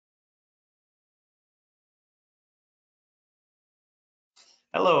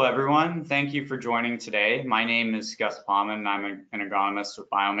Hello, everyone. Thank you for joining today. My name is Gus Palman. I'm an agronomist with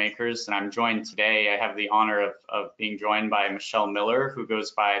Biomakers, and I'm joined today. I have the honor of being joined by Michelle Miller, who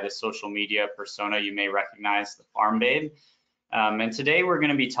goes by the social media persona you may recognize, the Farm Babe. And today we're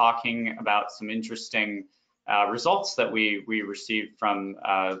going to be talking about some interesting results that we received from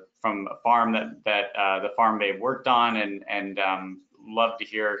a farm that the Farm Babe worked on, and love to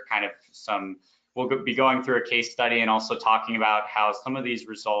hear kind of some. We'll be going through a case study and also talking about how some of these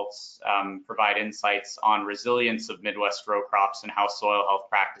results provide insights on resilience of Midwest row crops and how soil health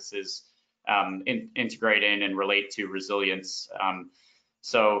practices integrate in and relate to resilience.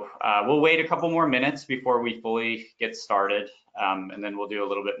 So we'll wait a couple more minutes before we fully get started, and then we'll do a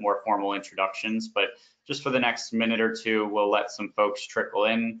little bit more formal introductions. But just for the next minute or two, we'll let some folks trickle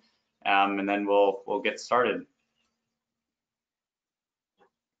in, and then we'll get started.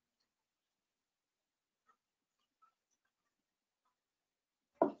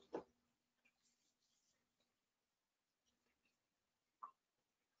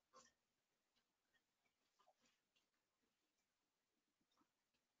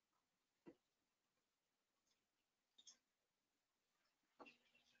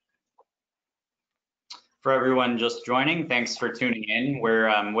 For everyone just joining, thanks for tuning in.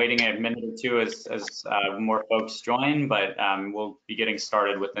 We're waiting a minute or two as more folks join, but we'll be getting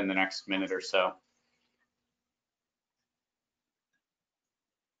started within the next minute or so.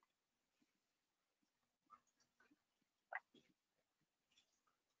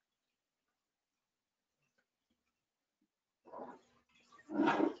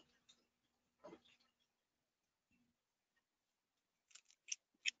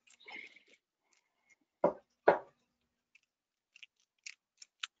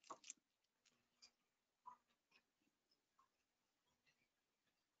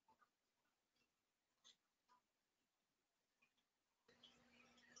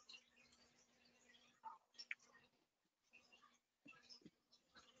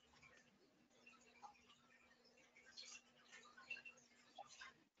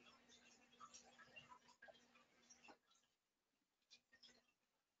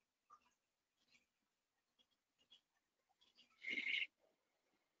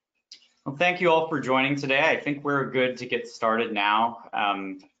 Well, thank you all for joining today. I think we're good to get started now.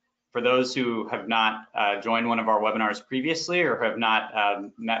 For those who have not joined one of our webinars previously or have not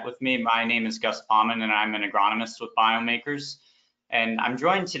met with me, my name is Gus Palman and I'm an agronomist with Biomakers. And I'm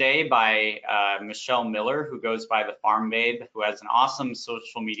joined today by Michelle Miller, who goes by the Farm Babe, who has an awesome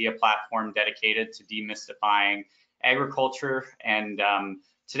social media platform dedicated to demystifying agriculture. And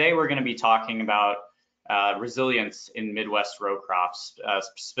today we're going to be talking about resilience in Midwest row crops,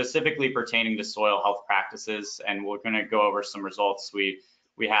 specifically pertaining to soil health practices. And we're going to go over some results we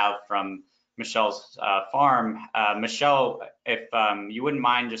have from Michelle's farm. Michelle, if you wouldn't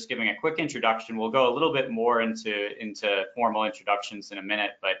mind just giving a quick introduction, we'll go a little bit more into formal introductions in a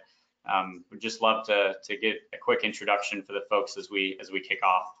minute, but we'd just love to get a quick introduction for the folks as we kick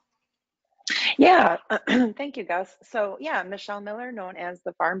off. Yeah, thank you, Gus. So yeah, Michelle Miller, known as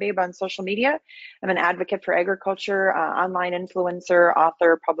the Farm Babe on social media. I'm an advocate for agriculture, online influencer,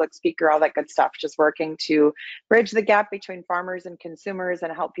 author, public speaker, all that good stuff, just working to bridge the gap between farmers and consumers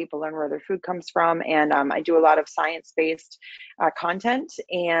and help people learn where their food comes from. And I do a lot of science-based content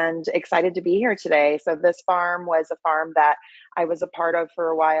and excited to be here today. So this farm was a farm that I was a part of for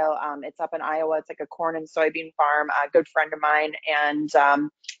a while. It's up in Iowa. It's like a corn and soybean farm, a good friend of mine. And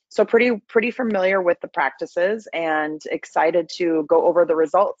so pretty familiar with the practices and excited to go over the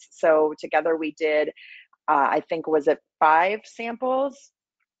results. So together we did, I think, was it 5 samples?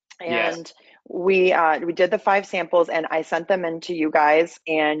 And Yes. we did the 5 samples and I sent them into you guys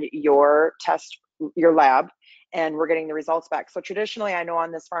and your lab, and we're getting the results back. So traditionally, I know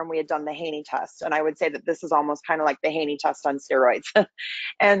on this farm we had done the Haney test, and I would say that this is almost kind of like the Haney test on steroids.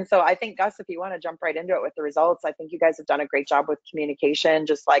 And so I think, Gus, if you want to jump right into it with the results, I think you guys have done a great job with communication.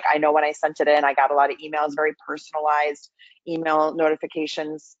 Just like I know when I sent it in, I got a lot of emails, very personalized email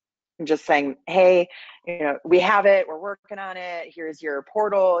notifications, just saying, hey, we have it, we're working on it, here's your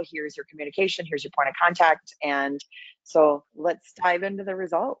portal, here's your communication, here's your point of contact. And so let's dive into the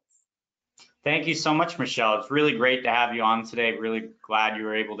results. Thank you so much, Michelle. It's really great to have you on today. Really glad you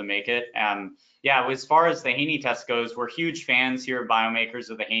were able to make it. Yeah, as far as the Haney test goes, we're huge fans here at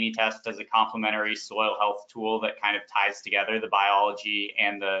Biomakers of the Haney test as a complementary soil health tool that kind of ties together the biology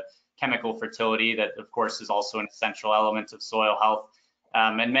and the chemical fertility that, of course, is also an essential element of soil health.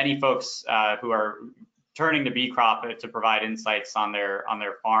 And many folks who are turning to BeCrop to provide insights on their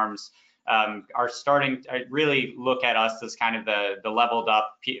farms are starting to really look at us as kind of the leveled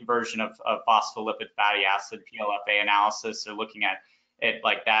up version of phospholipid fatty acid PLFA analysis. They're looking at it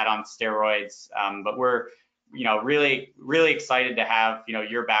like that on steroids. But we're, really excited to have,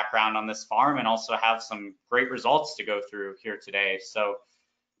 your background on this farm and also have some great results to go through here today. So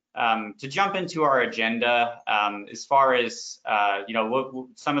to jump into our agenda, as far as,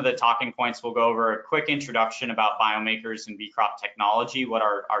 some of the talking points, we'll go over a quick introduction about biomakers and BeCrop technology, what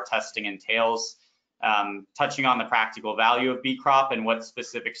our testing entails, touching on the practical value of BeCrop and what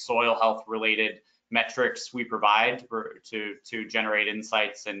specific soil health related metrics we provide to generate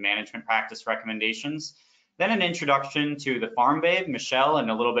insights and management practice recommendations. Then an introduction to the farm babe, Michelle, and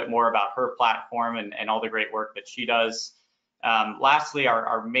a little bit more about her platform and all the great work that she does. Lastly,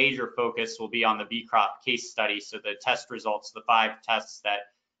 our major focus will be on the BeCrop case study, so the test results, the 5 tests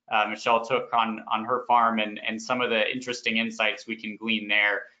that Michelle took on her farm and some of the interesting insights we can glean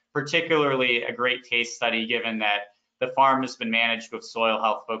there, particularly a great case study given that the farm has been managed with soil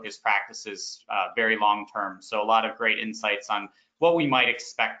health focused practices very long term. So a lot of great insights on what we might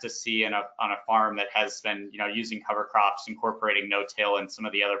expect to see on a farm that has been using cover crops, incorporating no-till, and some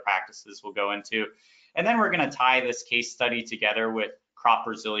of the other practices we'll go into. And then we're going to tie this case study together with crop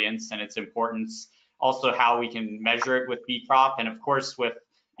resilience and its importance, also how we can measure it with BeCrop, and of course with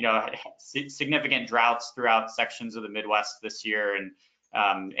significant droughts throughout sections of the Midwest this year,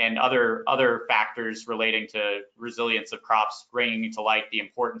 and other factors relating to resilience of crops, bringing to light the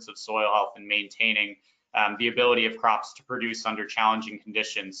importance of soil health and maintaining the ability of crops to produce under challenging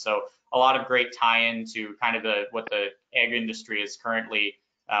conditions. So a lot of great tie-in to kind of what the ag industry is currently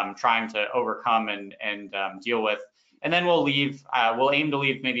trying to overcome and deal with. And then we'll aim to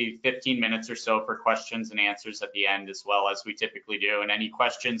leave maybe 15 minutes or so for questions and answers at the end, as well as we typically do. And any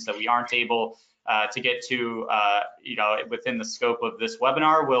questions that we aren't able to get to, within the scope of this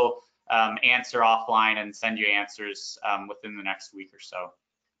webinar, we'll answer offline and send you answers within the next week or so.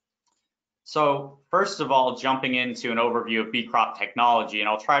 So first of all, jumping into an overview of BeCrop technology, and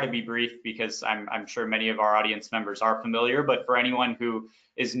I'll try to be brief because I'm sure many of our audience members are familiar, but for anyone who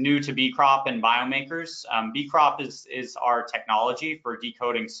is new to BeCrop and biomakers, BeCrop is our technology for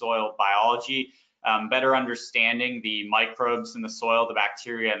decoding soil biology, better understanding the microbes in the soil, the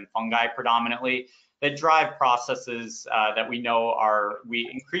bacteria and fungi predominantly, that drive processes that we know we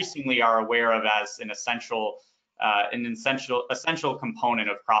increasingly are aware of as an essential component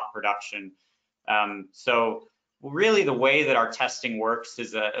of crop production. So really the way that our testing works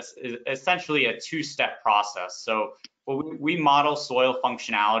is essentially a 2-step process. So we model soil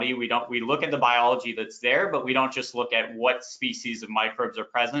functionality. We look at the biology that's there, but we don't just look at what species of microbes are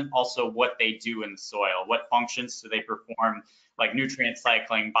present, also what they do in the soil, what functions do they perform, like nutrient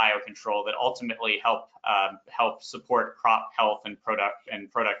cycling, biocontrol, that ultimately help support crop health and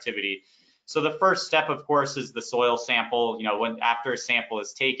productivity. So the first step, of course, is the soil sample. After a sample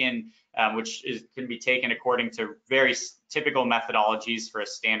is taken, which can be taken according to very typical methodologies for a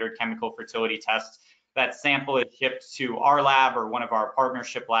standard chemical fertility test, that sample is shipped to our lab or one of our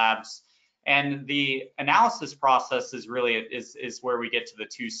partnership labs. And the analysis process is where we get to the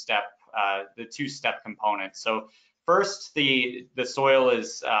two-step component. So first, the soil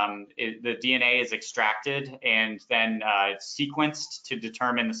the DNA is extracted and then sequenced to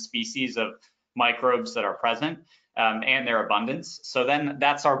determine the species of microbes that are present and their abundance. So then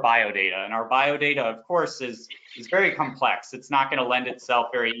that's our biodata, and our biodata, of course, is very complex. It's not going to lend itself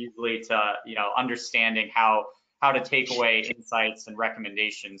very easily to understanding how to take away insights and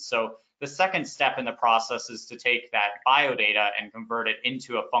recommendations. So the second step in the process is to take that biodata and convert it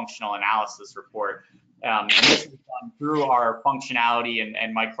into a functional analysis report. And this is done through our functionality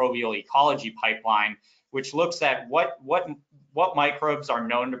and microbial ecology pipeline, which looks at what microbes are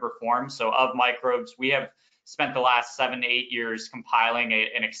known to perform. So of microbes, we have spent the last 7 to 8 years compiling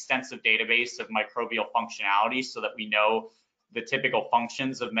an extensive database of microbial functionality so that we know the typical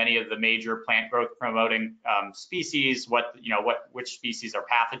functions of many of the major plant growth promoting species, which species are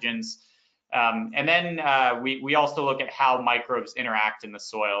pathogens. And then we also look at how microbes interact in the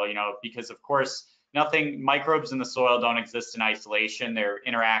soil, because of course, microbes in the soil don't exist in isolation. They're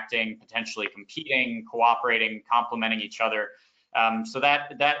interacting, potentially competing, cooperating, complementing each other. So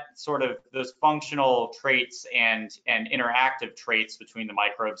that sort of those functional traits and interactive traits between the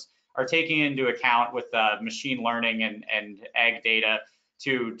microbes are taken into account with machine learning and ag data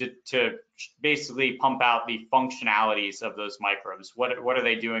to basically pump out the functionalities of those microbes. What are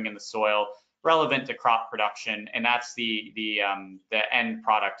they doing in the soil relevant to crop production? And that's the end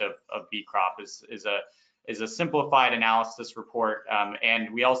product of BeCrop is a simplified analysis report.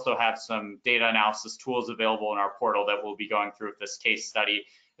 And we also have some data analysis tools available in our portal that we'll be going through with this case study,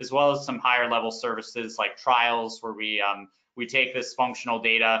 as well as some higher level services like trials where we we take this functional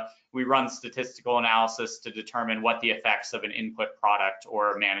data, we run statistical analysis to determine what the effects of an input product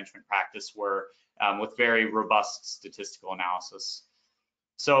or management practice were, with very robust statistical analysis.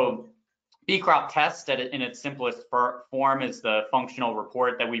 So BeCrop Test in its simplest form is the functional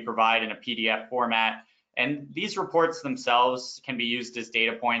report that we provide in a PDF format. And these reports themselves can be used as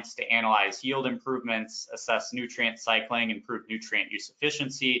data points to analyze yield improvements, assess nutrient cycling, improve nutrient use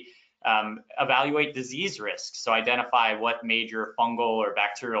efficiency, evaluate disease risks, so identify what major fungal or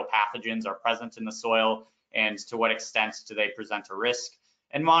bacterial pathogens are present in the soil and to what extent do they present a risk,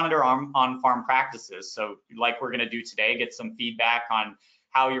 and monitor on-farm practices. So like we're going to do today, get some feedback on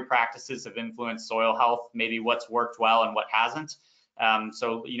how your practices have influenced soil health, maybe what's worked well and what hasn't.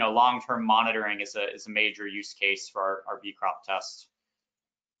 So, long-term monitoring is a major use case for our BeCrop test.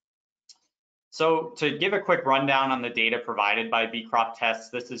 So to give a quick rundown on the data provided by BeCrop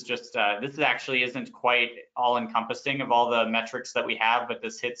Test, this actually isn't quite all-encompassing of all the metrics that we have, but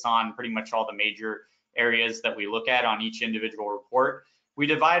this hits on pretty much all the major areas that we look at on each individual report. We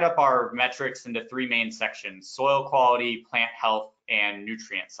divide up our metrics into three main sections: soil quality, plant health, and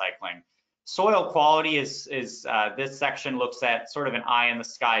nutrient cycling. Soil quality is this section looks at sort of an eye in the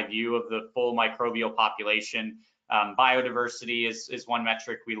sky view of the full microbial population. Biodiversity is one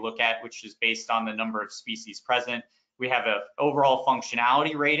metric we look at, which is based on the number of species present. We have an overall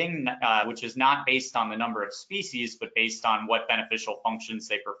functionality rating, which is not based on the number of species, but based on what beneficial functions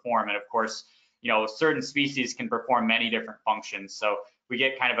they perform. And of course, certain species can perform many different functions. So we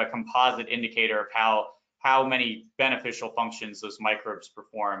get kind of a composite indicator of how many beneficial functions those microbes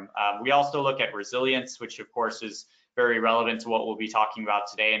perform. We also look at resilience, which of course is very relevant to what we'll be talking about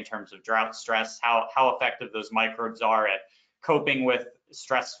today in terms of drought stress, how effective those microbes are at coping with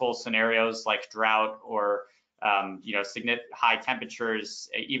stressful scenarios like drought or significant high temperatures,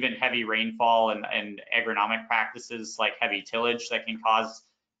 even heavy rainfall and agronomic practices like heavy tillage that can cause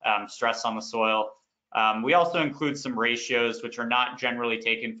stress on the soil. We also include some ratios which are not generally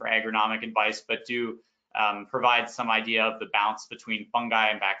taken for agronomic advice, but do provide some idea of the balance between fungi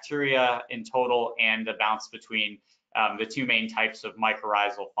and bacteria in total, and the balance between the two main types of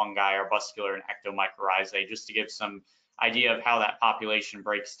mycorrhizal fungi, arbuscular and ectomycorrhizae, just to give some idea of how that population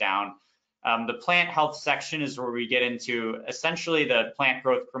breaks down. The plant health section is where we get into essentially the plant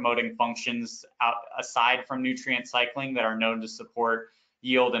growth promoting functions aside from nutrient cycling that are known to support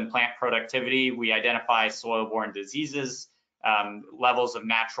yield and plant productivity. We identify soil-borne diseases, levels of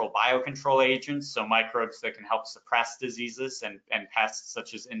natural biocontrol agents, so microbes that can help suppress diseases and pests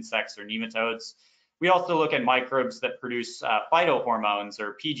such as insects or nematodes. We also look at microbes that produce phytohormones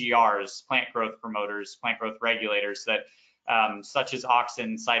or PGRs, plant growth promoters, plant growth regulators that such as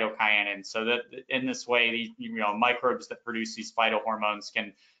auxin, cytokinin. So that in this way, microbes that produce these phytohormones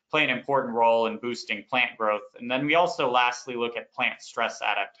can play an important role in boosting plant growth. And then we also lastly look at plant stress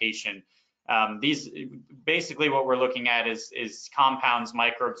adaptation. These basically what we're looking at is compounds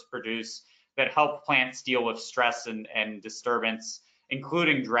microbes produce that help plants deal with stress and disturbance,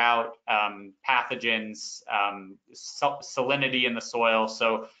 including drought, pathogens, salinity in the soil.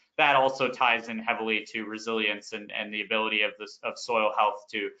 So that also ties in heavily to resilience and the ability of soil health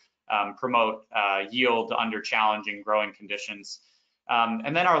to promote yield under challenging growing conditions.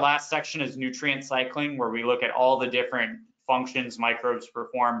 And then our last section is nutrient cycling, where we look at all the different functions microbes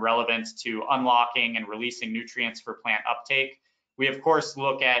perform relevant to unlocking and releasing nutrients for plant uptake. We of course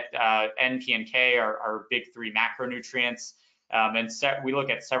look at N, P, and K, our big three macronutrients, and we look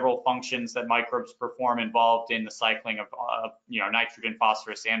at several functions that microbes perform involved in the cycling of nitrogen,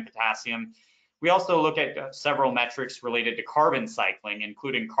 phosphorus, and potassium. We also look at several metrics related to carbon cycling,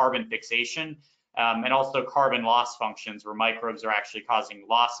 including carbon fixation, and also carbon loss functions, where microbes are actually causing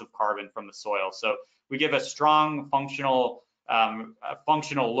loss of carbon from the soil. So we give a strong functional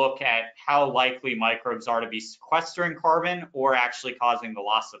look at how likely microbes are to be sequestering carbon or actually causing the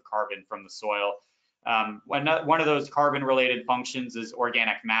loss of carbon from the soil. One of those carbon-related functions is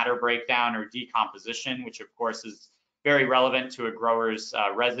organic matter breakdown or decomposition, which of course is very relevant to a grower's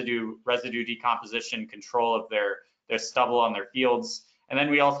residue decomposition, control of their stubble on their fields. And then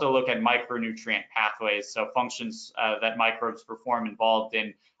we also look at micronutrient pathways, so functions that microbes perform involved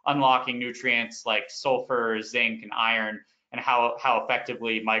in unlocking nutrients like sulfur, zinc, and iron, and how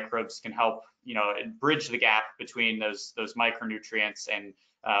effectively microbes can help bridge the gap between those micronutrients and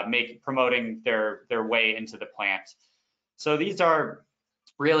promoting their way into the plant. So these are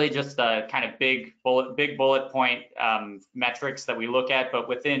really just the kind of big bullet point metrics that we look at, but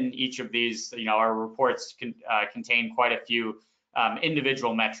within each of these, our reports contain quite a few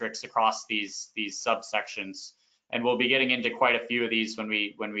individual metrics across these subsections, and we'll be getting into quite a few of these when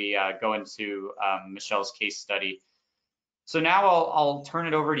we go into Michelle's case study. So now I'll turn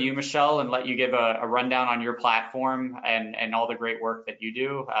it over to you, Michelle, and let you give a rundown on your platform and all the great work that you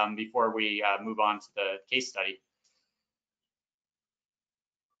do before we move on to the case study.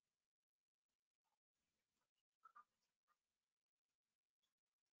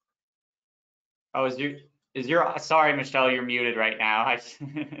 Oh, sorry, Michelle, you're muted right now.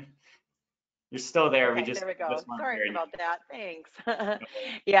 You're still there. Okay, there we go. Just weren't Sorry hearing about that. Thanks. you.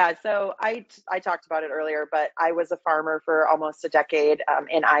 Yeah, so I talked about it earlier, but I was a farmer for almost a decade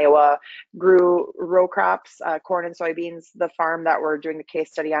in Iowa, grew row crops, corn and soybeans. The farm that we're doing the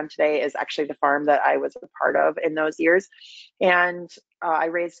case study on today is actually the farm that I was a part of in those years. And I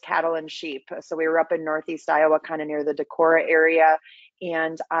raised cattle and sheep. So we were up in Northeast Iowa, kind of near the Decorah area.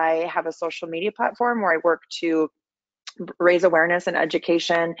 And I have a social media platform where I work to raise awareness and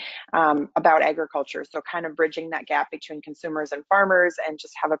education about agriculture. So kind of bridging that gap between consumers and farmers, and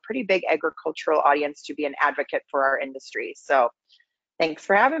just have a pretty big agricultural audience to be an advocate for our industry. So thanks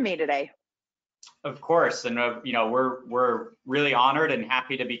for having me today. Of course, and you know, we're really honored and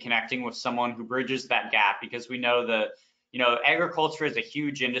happy to be connecting with someone who bridges that gap, because we know agriculture is a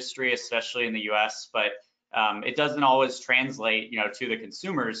huge industry, especially in the U.S., but it doesn't always translate, to the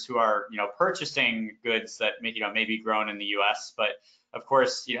consumers who are, purchasing goods that may be grown in the U.S. But of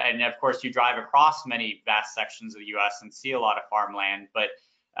course, you drive across many vast sections of the U.S. and see a lot of farmland, but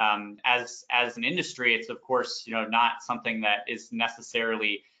as an industry, it's of course, not something that is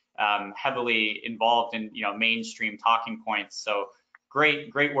necessarily heavily involved in mainstream talking points. So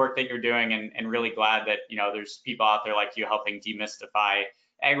great work that you're doing, and really glad that there's people out there like you helping demystify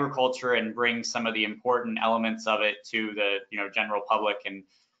agriculture and bring some of the important elements of it to the general public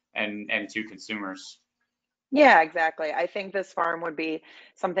and to consumers. Yeah, exactly. I think this farm would be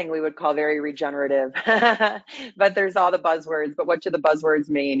something we would call very regenerative, but there's all the buzzwords. But what do the buzzwords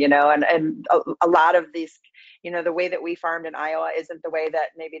mean? And a lot of these, the way that we farmed in Iowa isn't the way that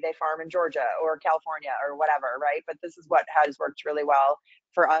maybe they farm in Georgia or California or whatever, right? But this is what has worked really well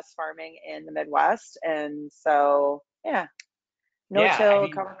for us farming in the Midwest. And so, yeah, Yeah, I no-till,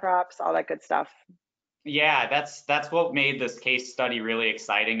 mean, cover crops, all that good stuff. yeah, that's what made this case study really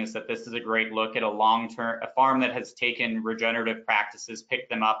exciting, is that this is a great look at a farm that has taken regenerative practices, picked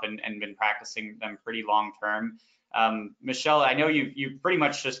them up, and been practicing them pretty long term. Michelle, I know you pretty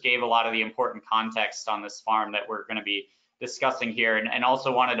much just gave a lot of the important context on this farm that we're going to be discussing here, and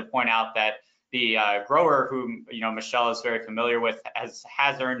also wanted to point out that the grower, whom Michelle is very familiar with, has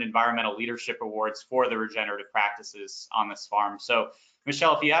earned environmental leadership awards for the regenerative practices on this farm. So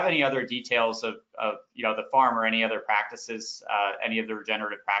Michelle, if you have any other details of the farm or any other practices, any of the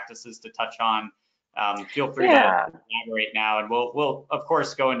regenerative practices to touch on, feel free to Yeah. elaborate now, and we'll of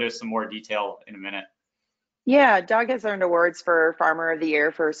course go into some more detail in a minute. Yeah, Doug has earned awards for Farmer of the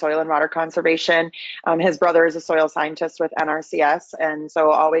Year for soil and water conservation. His brother is a soil scientist with NRCS, and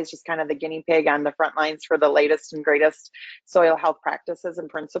so always just kind of the guinea pig on the front lines for the latest and greatest soil health practices and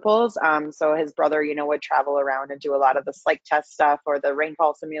principles. So his brother, would travel around and do a lot of the slike test stuff or the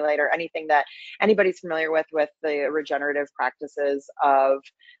rainfall simulator, anything that anybody's familiar with the regenerative practices of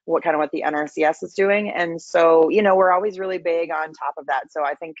what the NRCS is doing. And so, we're always really big on top of that. So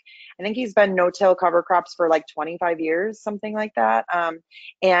I think he's been no-till cover crops for like 25 years, something like that.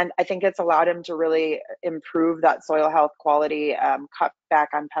 And I think it's allowed him to really improve that soil health quality, cut back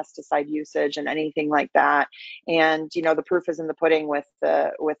on pesticide usage and anything like that. And the proof is in the pudding with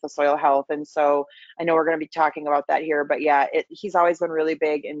the soil health. And so I know we're going to be talking about that here, but yeah, he's always been really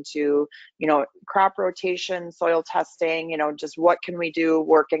big into crop rotation, soil testing. Just what can we do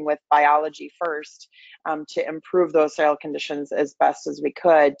working with biology first to improve those soil conditions as best as we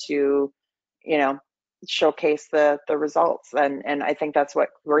could to showcase the results. And I think that's what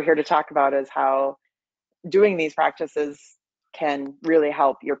we're here to talk about, is how doing these practices can really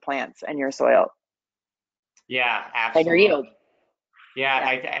help your plants and your soil Yeah, and your yield. absolutely.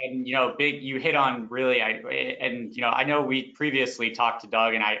 Yeah, Yeah. and you hit on really, I know we previously talked to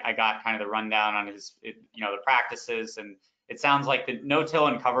Doug, and I got kind of the rundown on the practices, and it sounds like the no-till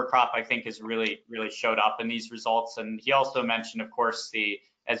and cover crop, I think, has really showed up in these results. And he also mentioned, of course,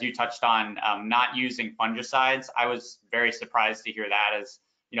 as you touched on, not using fungicides. I was very surprised to hear that, as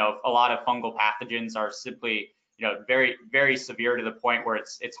a lot of fungal pathogens are simply very, very severe, to the point where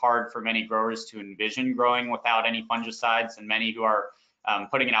it's hard for many growers to envision growing without any fungicides, and many who are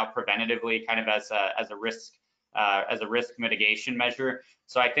putting it out preventatively, kind of as a risk mitigation measure.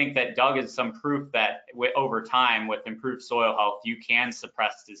 So I think that Doug is some proof that over time, with improved soil health, you can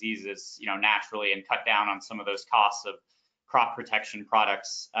suppress diseases naturally, and cut down on some of those costs of crop protection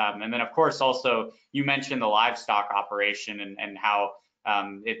products. And then of course also you mentioned the livestock operation, and how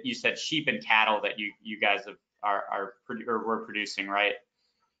you said sheep and cattle that you guys or we're producing, right?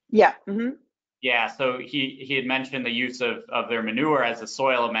 Yeah. Mm-hmm. Yeah, so he had mentioned the use of their manure as a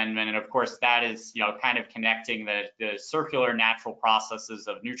soil amendment, and of course that is, you know, kind of connecting the circular natural processes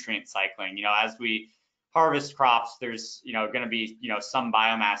of nutrient cycling. You know, as we harvest crops, there's, you know, going to be, you know, some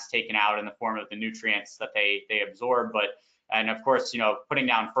biomass taken out in the form of the nutrients that they absorb, but and of course, you know, putting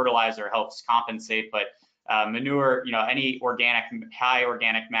down fertilizer helps compensate, but manure, you know, any high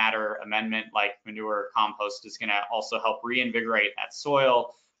organic matter amendment like manure or compost is going to also help reinvigorate that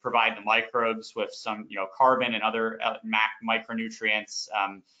soil, provide the microbes with some, you know, carbon and other micronutrients,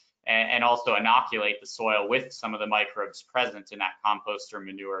 and also inoculate the soil with some of the microbes present in that compost or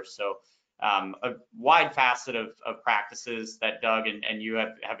manure. So a wide facet of practices that Doug and you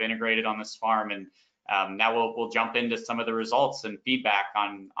have integrated on this farm, and now we'll jump into some of the results and feedback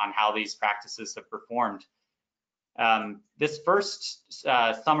on how these practices have performed. This first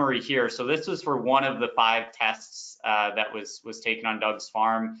summary here, so this was for one of the 5 tests that was taken on Doug's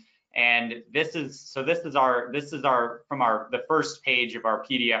farm, and this is our the first page of our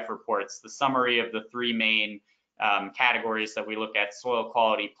PDF reports, the summary of the 3 main categories that we look at: soil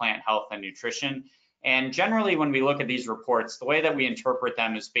quality, plant health, and nutrition. And generally, when we look at these reports, the way that we interpret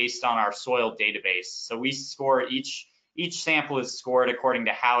them is based on our soil database. So we score each sample is scored according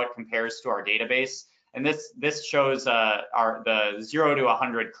to how it compares to our database. And this shows the 0 to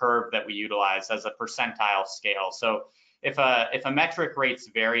 100 curve that we utilize as a percentile scale. So if a metric rates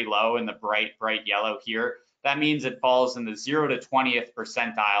very low in the bright yellow here, that means it falls in the 0 to 20th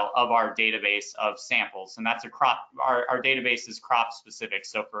percentile of our database of samples. And that's our database is crop specific.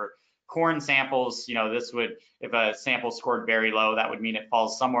 So for corn samples, you know, this would, if a sample scored very low, that would mean it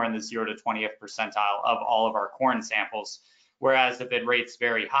falls somewhere in the 0 to 20th percentile of all of our corn samples. Whereas if it rates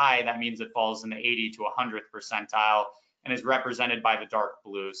very high, that means it falls in the 80 to 100th percentile and is represented by the dark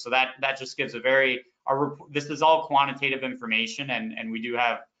blue. So that just gives this is all quantitative information, and we do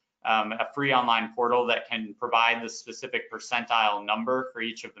have a free online portal that can provide the specific percentile number for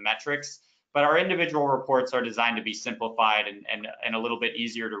each of the metrics. But our individual reports are designed to be simplified and a little bit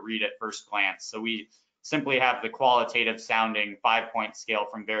easier to read at first glance. So we simply have the qualitative sounding 5-point scale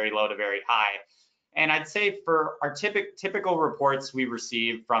from very low to very high. And I'd say for our typical reports we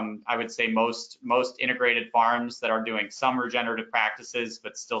receive from, I would say, most integrated farms that are doing some regenerative practices,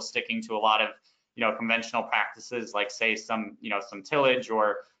 but still sticking to a lot of, you know, conventional practices, like say some tillage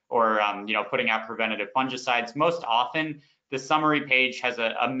or you know, putting out preventative fungicides. Most often the summary page has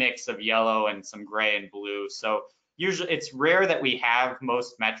a mix of yellow and some gray and blue. So usually it's rare that we have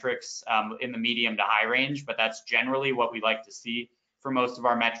most metrics in the medium to high range, but that's generally what we like to see for most of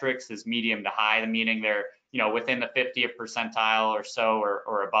our metrics, is medium to high, meaning they're, you know, within the 50th percentile or so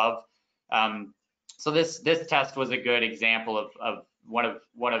or above. So this test was a good example of one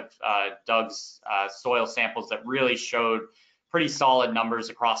of Doug's soil samples that really showed pretty solid numbers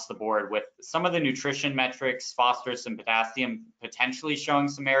across the board, with some of the nutrition metrics, phosphorus and potassium, potentially showing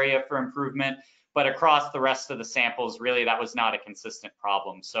some area for improvement, but across the rest of the samples, really that was not a consistent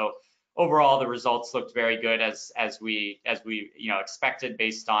problem. So overall, the results looked very good as we you know, expected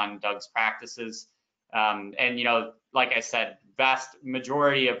based on Doug's practices. And you know, like I said, vast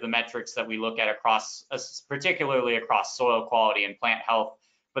majority of the metrics that we look at across, particularly across soil quality and plant health,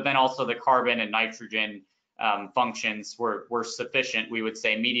 but then also the carbon and nitrogen functions were sufficient. We would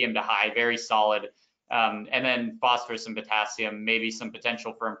say medium to high, very solid. And then phosphorus and potassium, maybe some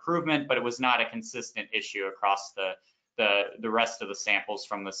potential for improvement, but it was not a consistent issue across the rest of the samples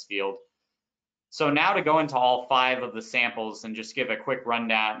from this field. So now to go into all 5 of the samples and just give a quick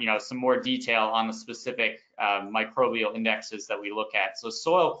rundown, you know, some more detail on the specific microbial indexes that we look at. So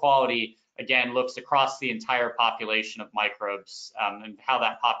soil quality, again, looks across the entire population of microbes and how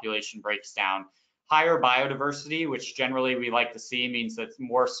that population breaks down. Higher biodiversity, which generally we like to see, means that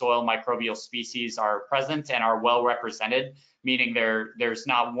more soil microbial species are present and are well represented, meaning there's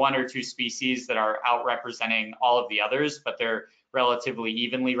not 1 or 2 species that are out representing all of the others, but they're relatively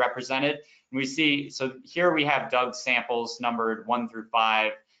evenly represented. And we see, so here we have Doug's samples numbered 1 through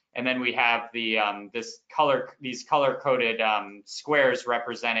 5, and then we have these color-coded squares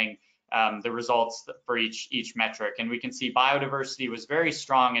representing the results for each metric. And we can see biodiversity was very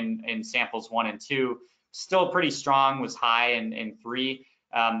strong in samples 1 and 2, still pretty strong, was high in 3,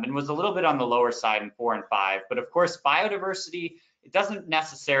 and was a little bit on the lower side in 4 and 5. But of course, biodiversity, it doesn't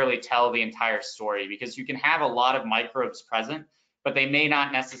necessarily tell the entire story, because you can have a lot of microbes present, but they may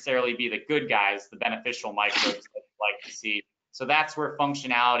not necessarily be the good guys, the beneficial microbes that you like to see. So that's where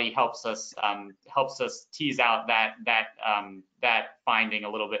functionality helps us tease out that finding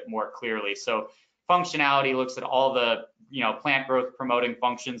a little bit more clearly. So functionality looks at all the, you know, plant growth promoting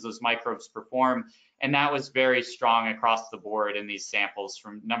functions those microbes perform, And that was very strong across the board in these samples,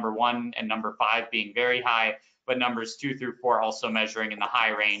 from number 1 and number 5 being very high, but numbers 2 through 4 also measuring in the high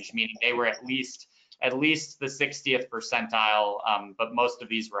range, meaning they were at least the 60th percentile, but most of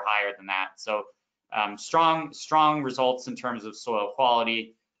these were higher than that. So strong results in terms of soil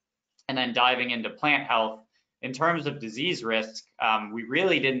quality. And then diving into plant health, in terms of disease risk, we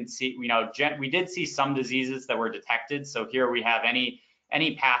really didn't see, we did see some diseases that were detected. So here we have any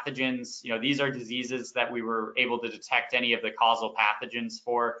pathogens, these are diseases that we were able to detect any of the causal pathogens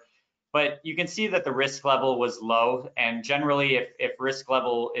for. But you can see that the risk level was low, and generally if risk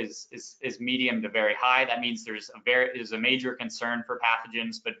level is medium to very high, that means there's a major concern for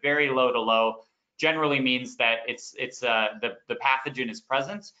pathogens. But very low to low generally means that the pathogen is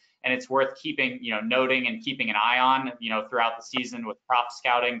present, and it's worth keeping, noting and keeping an eye on, throughout the season with crop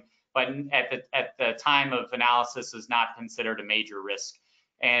scouting. But at the time of analysis is not considered a major risk.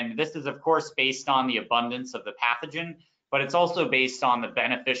 And this is of course based on the abundance of the pathogen, but it's also based on the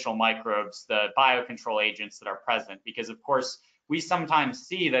beneficial microbes, the biocontrol agents that are present. Because of course we sometimes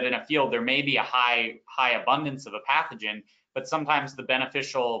see that in a field there may be a high abundance of a pathogen, but sometimes the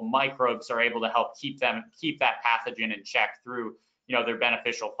beneficial microbes are able to help keep that pathogen in check through their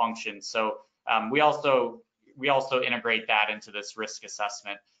beneficial functions. So we also integrate that into this risk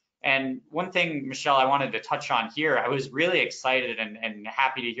assessment. And one thing, Michelle, I wanted to touch on here, I was really excited and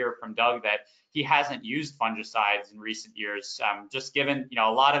happy to hear from Doug that he hasn't used fungicides in recent years, just given,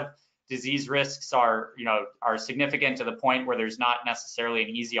 a lot of disease risks are significant to the point where there's not necessarily an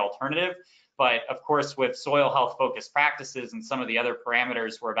easy alternative. But of course, with soil health focused practices and some of the other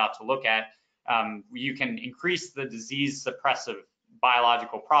parameters we're about to look at, you can increase the disease suppressive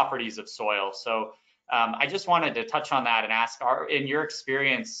biological properties of soil. So I just wanted to touch on that and ask, in your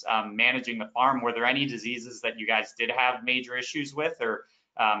experience managing the farm, were there any diseases that you guys did have major issues with, or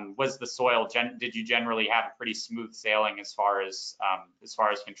was the soil, did you generally have a pretty smooth sailing as far as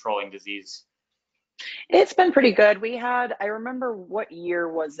controlling disease? It's been pretty good. I remember, what year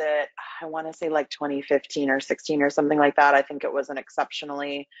was it? I want to say like 2015 or 16 or something like that. I think it was an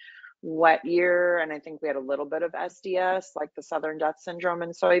exceptionally wet year, and I think we had a little bit of SDS, like the Southern Death Syndrome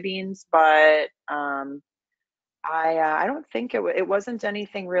in soybeans, but I don't think it wasn't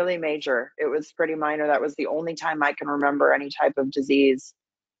anything really major. It was pretty minor. That was the only time I can remember any type of disease.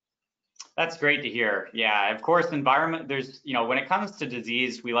 That's great to hear. Yeah, of course, environment, there's, when it comes to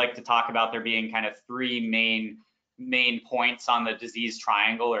disease, we like to talk about there being kind of three main points on the disease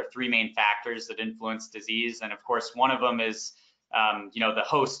triangle, or three main factors that influence disease. And of course, one of them is, the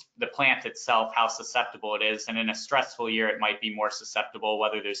host, the plant itself, how susceptible it is. And in a stressful year, it might be more susceptible,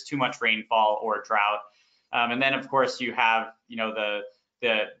 whether there's too much rainfall or drought. And then of course you have,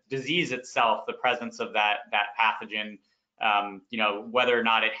 the disease itself, the presence of that pathogen, whether or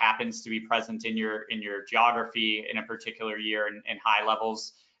not it happens to be present in your geography in a particular year in high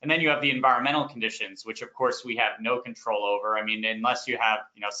levels. And then you have the environmental conditions, which of course we have no control over. I mean, unless you have,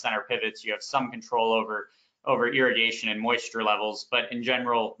 center pivots, you have some control over irrigation and moisture levels, but in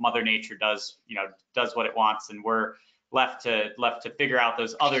general, Mother Nature does what it wants, and we're left to figure out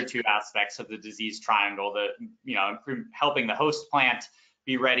those other two aspects of the disease triangle, helping the host plant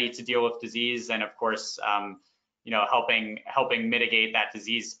be ready to deal with disease, and of course, helping mitigate that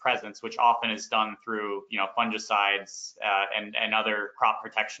disease presence, which often is done through, fungicides and other crop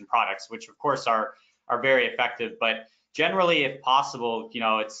protection products, which of course are very effective. But generally, if possible,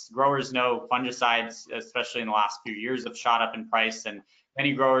 growers know fungicides, especially in the last few years, have shot up in price, and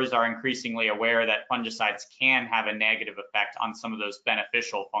many growers are increasingly aware that fungicides can have a negative effect on some of those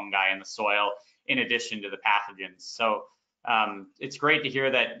beneficial fungi in the soil, in addition to the pathogens. So it's great to hear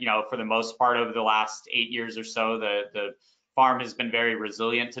that, for the most part, over the last 8 years or so, the farm has been very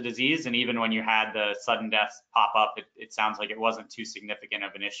resilient to disease. And even when you had the sudden deaths pop up, it sounds like it wasn't too significant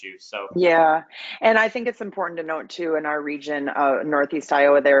of an issue. So yeah, and I think it's important to note too, in our region, Northeast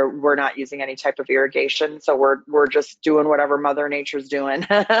Iowa, there we're not using any type of irrigation, so we're just doing whatever Mother Nature's doing.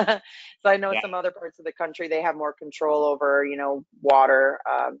 So I know yeah. some other parts of the country, they have more control over, water,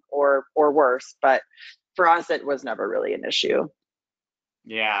 or worse, but for us, it was never really an issue.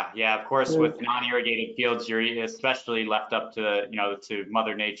 Yeah. Of course, with non-irrigated fields, you're especially left up to, to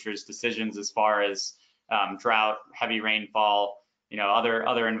Mother Nature's decisions as far as drought, heavy rainfall,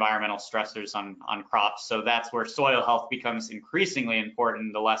 other environmental stressors on crops. So that's where soil health becomes increasingly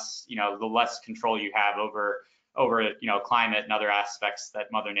important. The less control you have over climate and other aspects that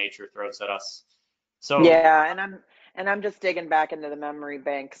Mother Nature throws at us. So yeah, and I'm just digging back into the memory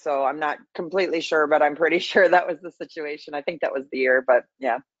bank, so I'm not completely sure, but I'm pretty sure that was the situation. I think that was the year, but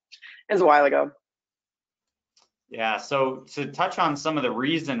yeah, it was a while ago. Yeah, so to touch on some of the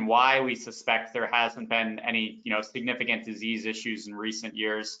reason why we suspect there hasn't been any, significant disease issues in recent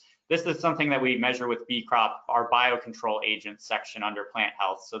years, this is something that we measure with BeCrop, our biocontrol agents section under plant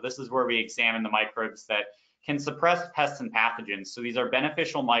health. So this is where we examine the microbes that can suppress pests and pathogens. So these are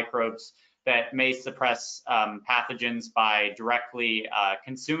beneficial microbes that may suppress pathogens by directly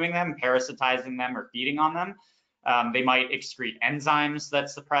consuming them, parasitizing them, or feeding on them. They might excrete enzymes that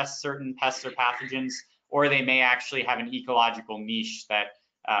suppress certain pests or pathogens, or they may actually have an ecological niche that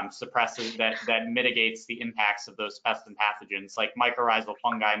suppresses, that mitigates the impacts of those pests and pathogens. Like mycorrhizal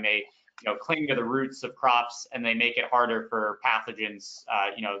fungi may, cling to the roots of crops, and they make it harder for pathogens,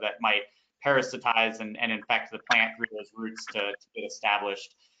 that might parasitize and infect the plant through those roots to get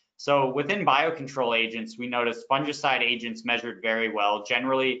established. So within biocontrol agents, we noticed fungicide agents measured very well.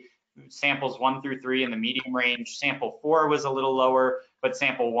 Generally, samples 1 through 3 in the medium range. Sample 4 was a little lower, but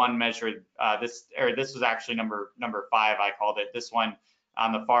sample 1 measured this was actually number 5, I called it. This one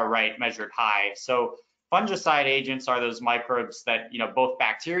on the far right measured high. So fungicide agents are those microbes that, both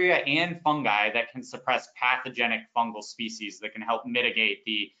bacteria and fungi that can suppress pathogenic fungal species that can help mitigate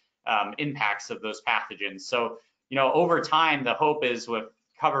the impacts of those pathogens. So, over time, the hope is with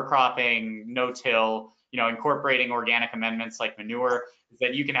cover cropping, no-till, incorporating organic amendments like manure, is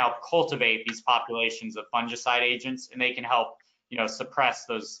that you can help cultivate these populations of fungicide agents, and they can help, suppress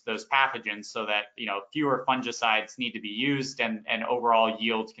those pathogens so that, fewer fungicides need to be used, and overall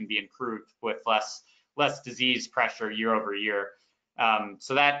yields can be improved with less disease pressure year over year.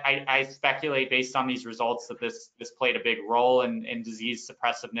 So that I speculate based on these results that this played a big role in disease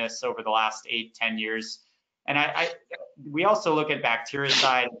suppressiveness over the last 8-10 years. And we also look at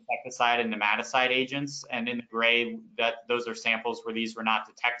bactericide, insecticide, and nematicide agents, and in the gray, those are samples where these were not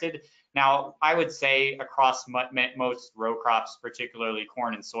detected. Now, I would say across most row crops, particularly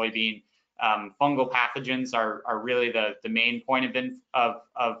corn and soybean, fungal pathogens are really the main point of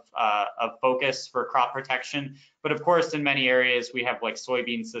focus for crop protection. But of course, in many areas, we have like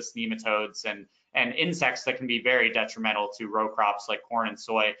soybean cyst nematodes and insects that can be very detrimental to row crops like corn and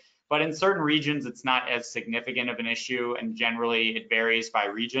soy. But in certain regions, it's not as significant of an issue, and generally it varies by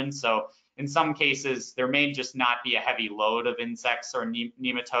region. So in some cases, there may just not be a heavy load of insects or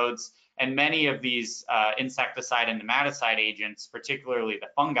nematodes, and many of these insecticide and nematicide agents, particularly the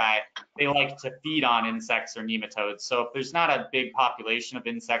fungi, they like to feed on insects or nematodes. So if there's not a big population of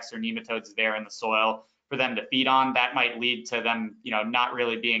insects or nematodes there in the soil for them to feed on, that might lead to them, not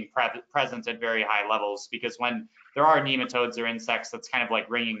really being present at very high levels, because when there are nematodes or insects, that's kind of like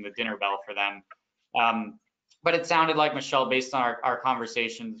ringing the dinner bell for them. But it sounded like, Michelle, based on our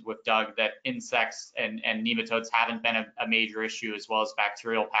conversations with Doug, that insects and nematodes haven't been a major issue, as well as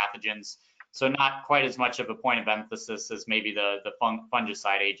bacterial pathogens. So not quite as much of a point of emphasis as maybe the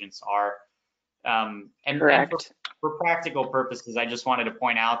fungicide agents are. And for practical purposes, I just wanted to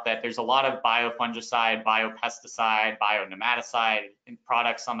point out that there's a lot of biofungicide, biopesticide, bionematicide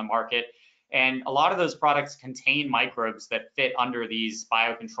products on the market. And a lot of those products contain microbes that fit under these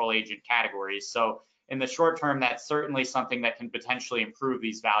biocontrol agent categories. So in the short term, that's certainly something that can potentially improve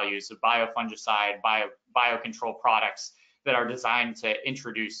these values of biofungicide, biocontrol products that are designed to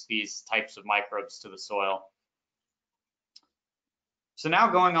introduce these types of microbes to the soil. So now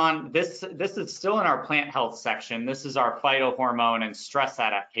going on, this is still in our plant health section. This is our phytohormone and stress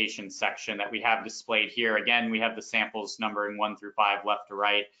adaptation section that we have displayed here. Again, we have the samples numbering 1 through 5 left to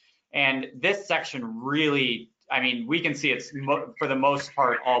right. And this section really, I mean, we can see it's for the most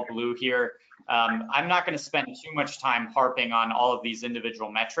part all blue here. I'm not going to spend too much time harping on all of these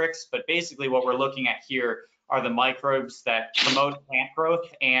individual metrics, but basically what we're looking at here are the microbes that promote plant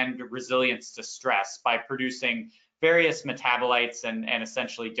growth and resilience to stress by producing various metabolites and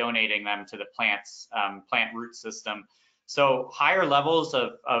essentially donating them to the plant root system. So higher levels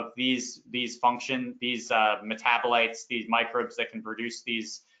of these metabolites, these microbes that can produce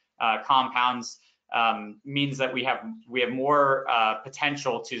these compounds, means that we have more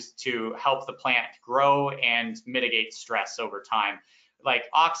potential to help the plant grow and mitigate stress over time. Like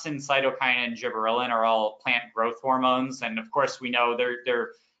auxin, cytokinin, and gibberellin are all plant growth hormones, and of course we know they're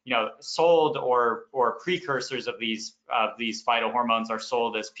sold or precursors of these phytohormones are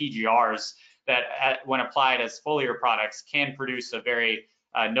sold as PGRs that when applied as foliar products can produce a very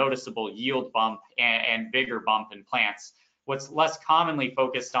noticeable yield bump and bigger bump in plants. What's less commonly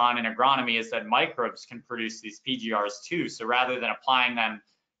focused on in agronomy is that microbes can produce these PGRs too. So rather than applying them,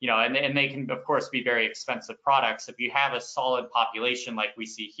 and they can of course be very expensive products, if you have a solid population like we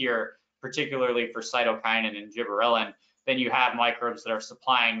see here, particularly for cytokinin and gibberellin, then you have microbes that are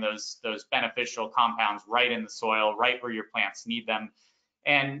supplying those beneficial compounds right in the soil, right where your plants need them.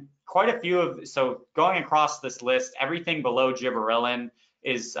 And quite a few of, so going across this list, everything below gibberellin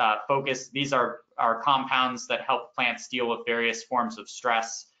is focused. These are compounds that help plants deal with various forms of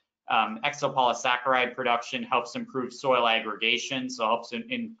stress. Exopolysaccharide production helps improve soil aggregation, so helps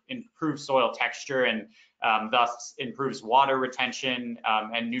improve soil texture and thus improves water retention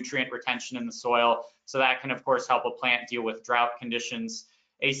and nutrient retention in the soil. So that can, of course, help a plant deal with drought conditions.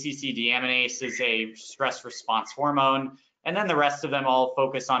 ACC deaminase is a stress response hormone. And then the rest of them all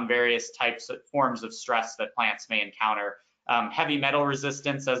focus on various types of forms of stress that plants may encounter. Heavy metal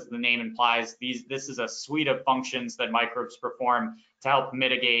resistance, as the name implies, this is a suite of functions that microbes perform to help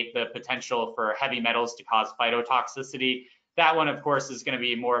mitigate the potential for heavy metals to cause phytotoxicity. That one, of course, is going to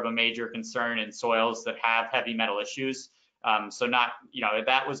be more of a major concern in soils that have heavy metal issues. So not,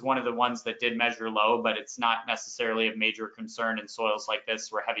 that was one of the ones that did measure low, but it's not necessarily a major concern in soils like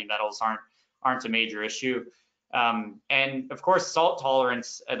this where heavy metals aren't a major issue. And of course, salt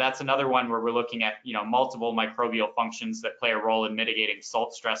tolerance, that's another one where we're looking at, multiple microbial functions that play a role in mitigating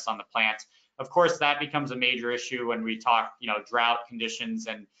salt stress on the plant. Of course, that becomes a major issue when we talk, drought conditions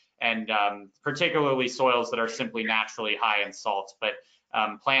and particularly soils that are simply naturally high in salt. But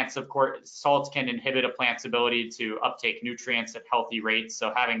plants, of course, salt can inhibit a plant's ability to uptake nutrients at healthy rates.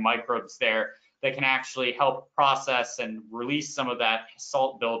 So having microbes there that can actually help process and release some of that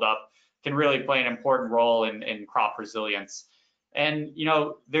salt buildup can really play an important role in crop resilience. And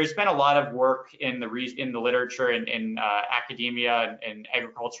there's been a lot of work in the literature and in academia and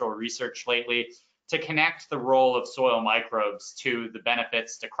agricultural research lately to connect the role of soil microbes to the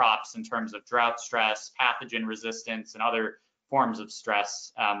benefits to crops in terms of drought stress, pathogen resistance, and other forms of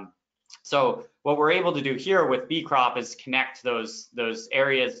stress. So what we're able to do here with BeCrop is connect those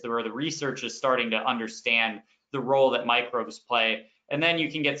areas where the research is starting to understand the role that microbes play. And then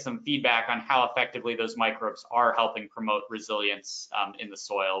you can get some feedback on how effectively those microbes are helping promote resilience in the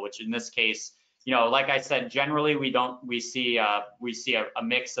soil, which in this case, like I said, generally we see a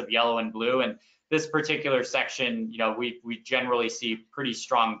mix of yellow and blue. And this particular section, we generally see pretty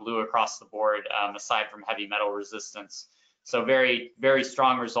strong blue across the board, aside from heavy metal resistance. So very, very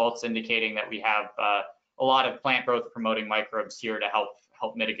strong results indicating that we have a lot of plant growth promoting microbes here to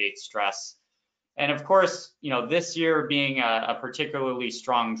help mitigate stress. And of course, this year being a particularly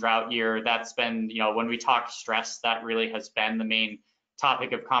strong drought year, that's been, when we talk stress, that really has been the main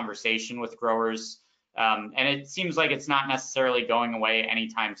topic of conversation with growers. And it seems like it's not necessarily going away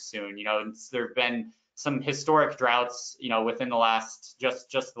anytime soon. There have been some historic droughts, within the last,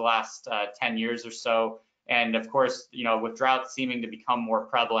 just the last 10 years or so. And of course, with droughts seeming to become more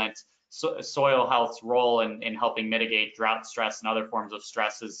prevalent, soil health's role in helping mitigate drought stress and other forms of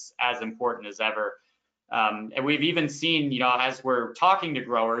stress is as important as ever. And we've even seen, as we're talking to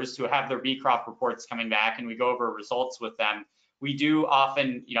growers who have their BeCrop reports coming back and we go over results with them, we do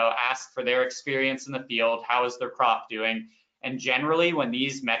often, ask for their experience in the field. How is their crop doing? And generally, when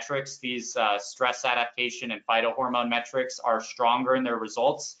these metrics, these stress adaptation and phytohormone metrics are stronger in their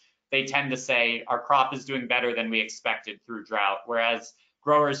results, they tend to say our crop is doing better than we expected through drought. Whereas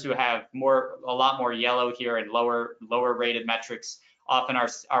growers who have a lot more yellow here and lower rated metrics often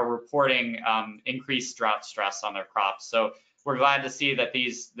are reporting increased drought stress on their crops. So we're glad to see that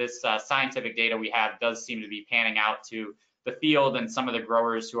this scientific data we have does seem to be panning out to the field and some of the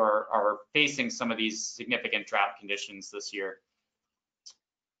growers who are facing some of these significant drought conditions this year.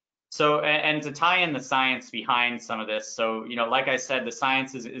 So, and to tie in the science behind some of this, so, like I said, the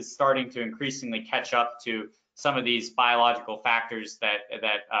science is starting to increasingly catch up to some of these biological factors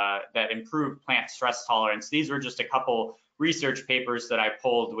that improve plant stress tolerance. These were just a couple research papers that I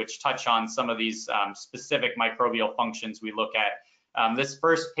pulled which touch on some of these specific microbial functions we look at. This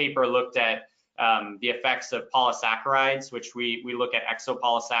first paper looked at the effects of polysaccharides, which we look at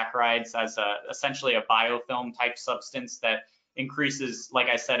exopolysaccharides as essentially a biofilm type substance that increases, like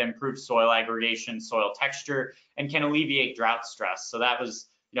I said, improves soil aggregation, soil texture, and can alleviate drought stress. So that was,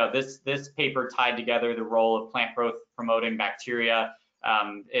 this paper tied together the role of plant growth promoting bacteria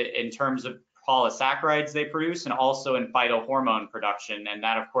in terms of polysaccharides they produce and also in phytohormone production. And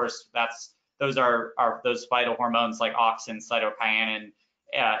that, of course, those are those phytohormones like auxin, cytokinin,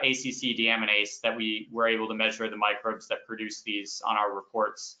 ACC deaminase that we were able to measure the microbes that produce these on our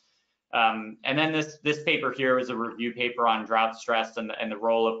reports. And then this paper here was a review paper on drought stress and the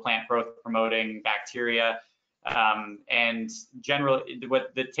role of plant growth promoting bacteria. And generally,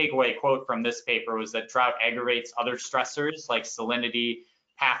 what the takeaway quote from this paper was that drought aggravates other stressors like salinity,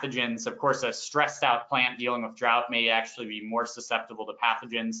 pathogens. Of course, a stressed out plant dealing with drought may actually be more susceptible to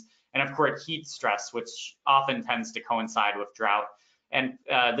pathogens. And of course, heat stress, which often tends to coincide with drought. And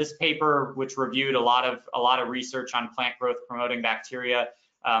this paper, which reviewed a lot of research on plant growth promoting bacteria,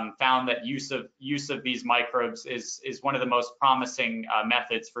 found that use of these microbes is one of the most promising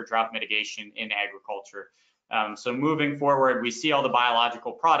methods for drought mitigation in agriculture. So moving forward, we see all the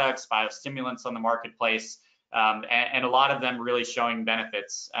biological products, biostimulants on the marketplace, and a lot of them really showing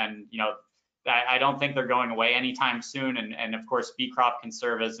benefits. And I don't think they're going away anytime soon. And of course, BeCrop can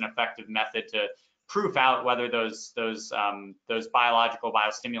serve as an effective method to proof out whether those biological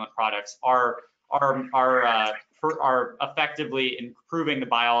biostimulant products are effectively improving the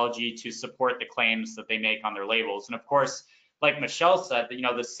biology to support the claims that they make on their labels. And of course, like Michelle said,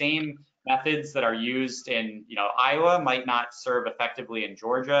 the same methods that are used in Iowa might not serve effectively in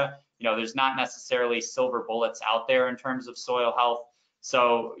Georgia. There's not necessarily silver bullets out there in terms of soil health.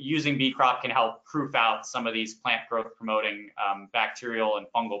 So using BeCrop can help proof out some of these plant growth promoting bacterial and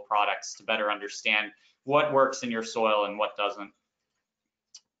fungal products to better understand what works in your soil and what doesn't.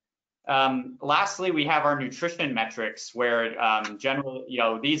 Lastly, we have our nutrition metrics, where generally,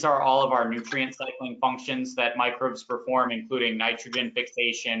 these are all of our nutrient cycling functions that microbes perform, including nitrogen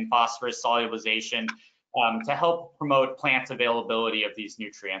fixation, phosphorus solubilization, to help promote plant availability of these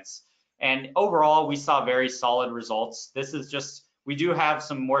nutrients. And overall, we saw very solid results. This is just, we do have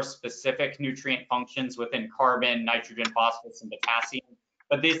some more specific nutrient functions within carbon, nitrogen, phosphorus, and potassium,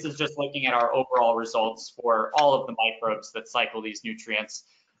 but this is just looking at our overall results for all of the microbes that cycle these nutrients.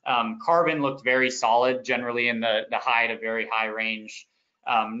 Carbon looked very solid, generally in the high to very high range.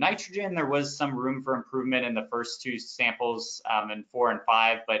 Nitrogen, there was some room for improvement in the first two samples, in 4 and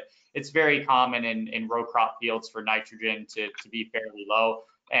 5, but it's very common in row crop fields for nitrogen to be fairly low.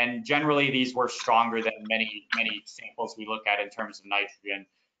 And generally, these were stronger than many samples we look at in terms of nitrogen.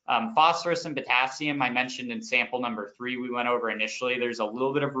 Phosphorus and potassium, I mentioned in sample number 3 we went over initially. There's a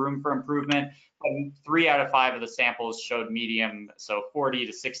little bit of room for improvement, but 3 out of 5 of the samples showed medium, so 40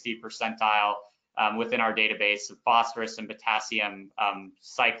 to 60 percentile within our database of phosphorus and potassium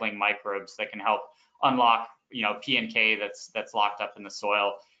cycling microbes that can help unlock P and K that's locked up in the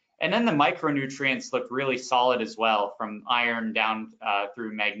soil. And then the micronutrients looked really solid as well, from iron down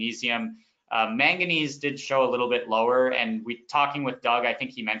through magnesium. Manganese did show a little bit lower, and talking with Doug, I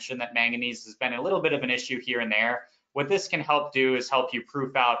think he mentioned that manganese has been a little bit of an issue here and there. What this can help do is help you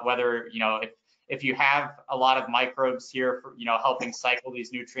proof out whether, if you have a lot of microbes here, for, helping cycle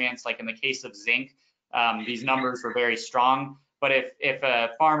these nutrients, like in the case of zinc, these numbers were very strong. But if a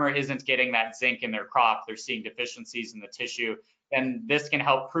farmer isn't getting that zinc in their crop, they're seeing deficiencies in the tissue, then this can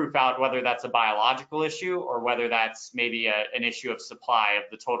help proof out whether that's a biological issue or whether that's maybe an issue of supply of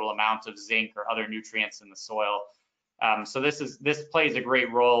the total amount of zinc or other nutrients in the soil. So this plays a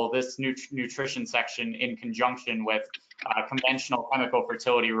great role. This nutrition section, in conjunction with conventional chemical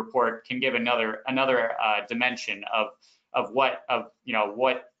fertility report, can give another dimension of what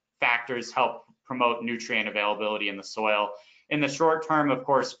factors help promote nutrient availability in the soil. In the short term, of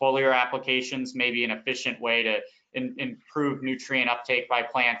course, foliar applications may be an efficient way to improve nutrient uptake by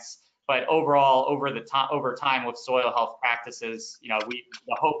plants, but overall, over time with soil health practices,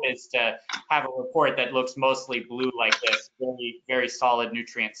 the hope is to have a report that looks mostly blue like this, very, very solid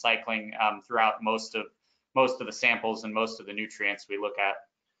nutrient cycling throughout most of the samples and most of the nutrients we look at.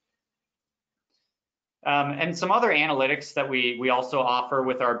 And some other analytics that we also offer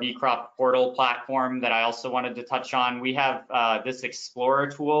with our BeCrop Portal platform that I also wanted to touch on. We have this Explorer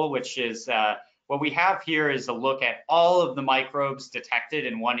tool, which is what we have here is a look at all of the microbes detected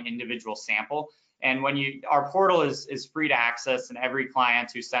in one individual sample. And when our portal is free to access, and every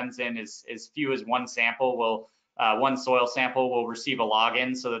client who sends in as few as one soil sample will receive a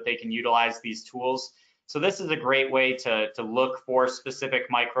login so that they can utilize these tools. So this is a great way to look for specific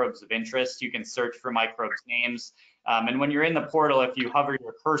microbes of interest. You can search for microbes names. And when you're in the portal, if you hover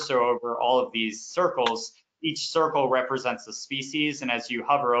your cursor over all of these circles, each circle represents a species. And as you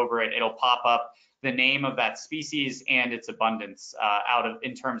hover over it, it'll pop up the name of that species and its abundance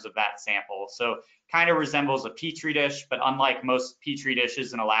in terms of that sample. So kind of resembles a petri dish, but unlike most petri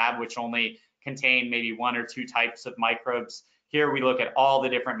dishes in a lab, which only contain maybe 1 or 2 types of microbes, here we look at all the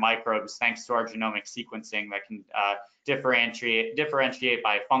different microbes thanks to our genomic sequencing that can differentiate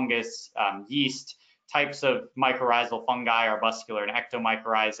by fungus, yeast, types of mycorrhizal fungi, arbuscular and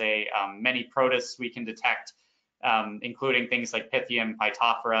ectomycorrhizae, many protists we can detect, including things like Pythium,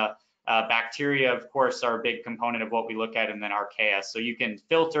 Phytophthora. Bacteria, of course, are a big component of what we look at, and then archaea. So you can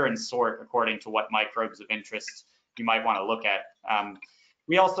filter and sort according to what microbes of interest you might want to look at.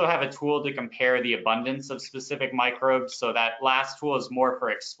 We also have a tool to compare the abundance of specific microbes. So that last tool is more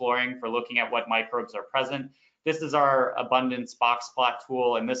for exploring, for looking at what microbes are present. This is our abundance box plot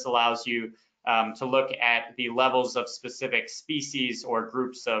tool, and this allows you to look at the levels of specific species or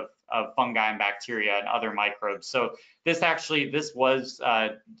groups of fungi and bacteria and other microbes. So this was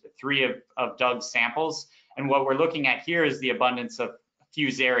 3 of Doug's samples. And what we're looking at here is the abundance of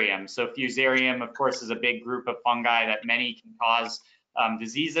Fusarium. So Fusarium, of course, is a big group of fungi that many can cause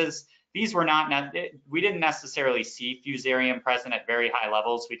diseases. These were not, we didn't necessarily see Fusarium present at very high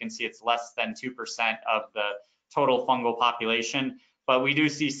levels. We can see it's less than 2% of the total fungal population, but we do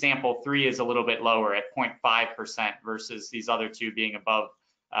see sample 3 is a little bit lower at 0.5% versus these other 2 being above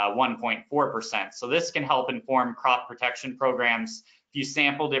 1.4%. So this can help inform crop protection programs. If you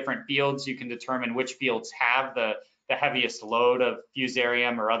sample different fields, you can determine which fields have the heaviest load of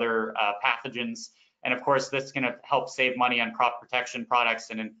Fusarium or other pathogens. And of course, this is going to help save money on crop protection products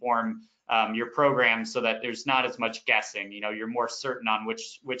and inform your program so that there's not as much guessing. You know, you're more certain on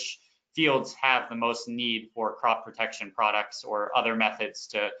which fields have the most need for crop protection products or other methods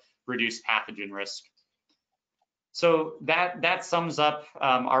to reduce pathogen risk. So that sums up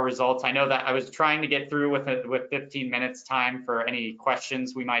our results. I know that I was trying to get through with 15 minutes time for any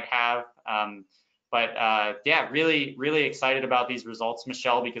questions we might have. Yeah, really excited about these results,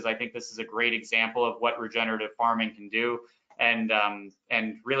 Michelle, because I think this is a great example of what regenerative farming can do, and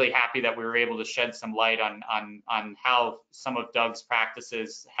really happy that we were able to shed some light on how some of Doug's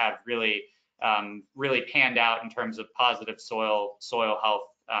practices have really panned out in terms of positive soil health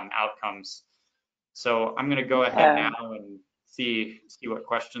outcomes. So I'm going to go ahead now and see what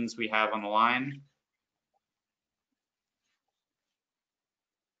questions we have on the line.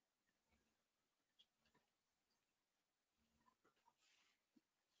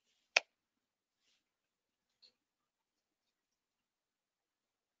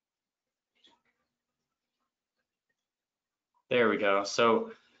 There we go.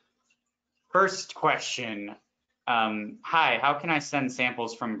 So first question. Hi, how can I send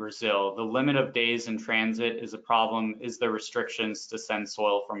samples from Brazil? The limit of days in transit is a problem. Is there restrictions to send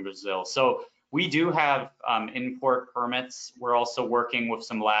soil from Brazil? So we do have import permits. We're also working with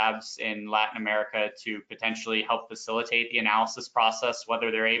some labs in Latin America to potentially help facilitate the analysis process, whether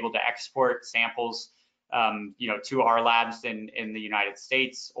they're able to export samples to our labs in the United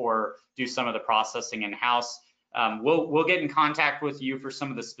States or do some of the processing in-house. We'll get in contact with you for some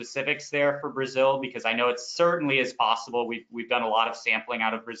of the specifics there for Brazil, because I know it certainly is possible. We've done a lot of sampling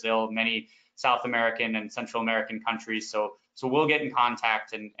out of Brazil, many South American and Central American countries. So we'll get in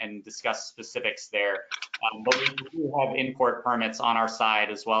contact and discuss specifics there. But we do have import permits on our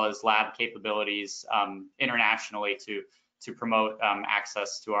side, as well as lab capabilities internationally to promote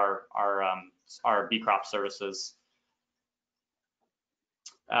access to our BeCrop services.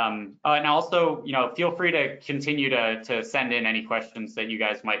 And also, feel free to continue to send in any questions that you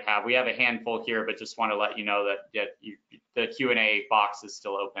guys might have. We have a handful here, but just want to let you know that the Q&A box is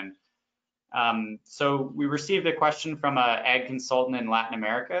still open. So we received a question from an ag consultant in Latin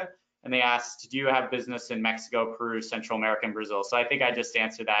America, and they asked, do you have business in Mexico, Peru, Central America, and Brazil? So I think I just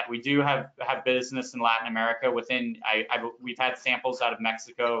answered that. We do have business in Latin America. We've had samples out of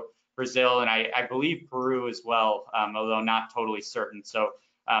Mexico, Brazil, and I believe Peru as well, although not totally certain. So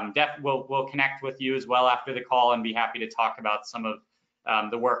we'll connect with you as well after the call and be happy to talk about some of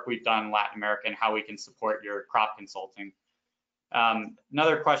the work we've done in Latin America and how we can support your crop consulting.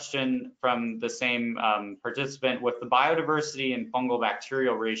 Another question from the same participant: with the biodiversity and fungal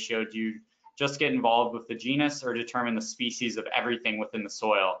bacterial ratio, do you just get involved with the genus or determine the species of everything within the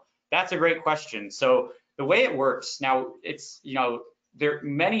soil? That's a great question. So the way it works now, it's,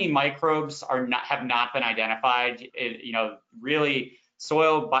 many microbes have not been identified. Really,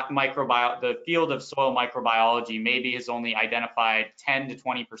 the field of soil microbiology maybe has only identified 10 to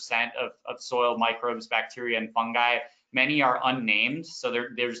 20% of soil microbes, bacteria, and fungi. Many are unnamed, so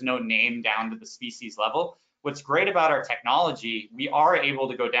there's no name down to the species level. What's great about our technology, we are able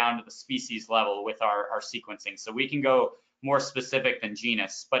to go down to the species level with our sequencing. So we can go more specific than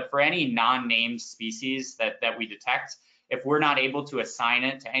genus, but for any non-named species that we detect, if we're not able to assign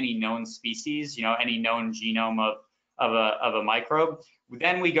it to any known species, any known genome of a microbe,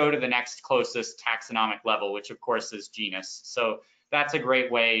 then we go to the next closest taxonomic level, which of course is genus. So that's a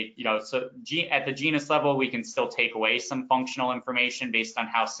great way, at the genus level, we can still take away some functional information based on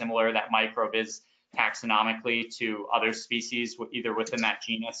how similar that microbe is taxonomically to other species, either within that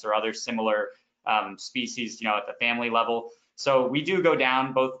genus or other similar species, at the family level. So we do go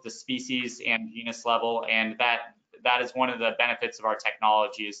down both the species and genus level, and that is one of the benefits of our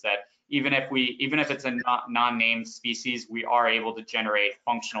technology, is that even if it's a non-named species, we are able to generate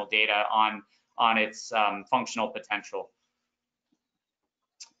functional data on its functional potential.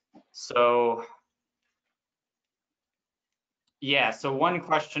 So Yeah, so one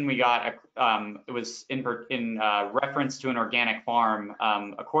question we got, it was in reference to an organic farm.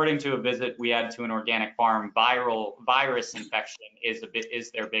 According to a visit we had to an organic farm, virus infection is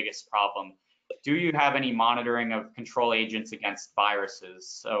their biggest problem. Do you have any monitoring of control agents against viruses?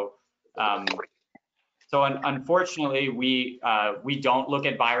 So, unfortunately, we don't look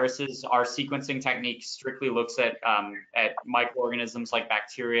at viruses. Our sequencing technique strictly looks at microorganisms like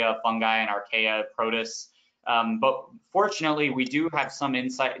bacteria, fungi, and archaea, protists. But fortunately, we do have some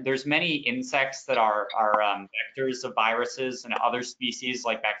insight. There's many insects that are vectors of viruses, and other species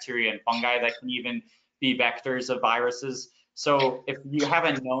like bacteria and fungi that can even be vectors of viruses. So if you have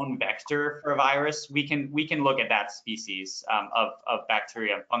a known vector for a virus, we can look at that species of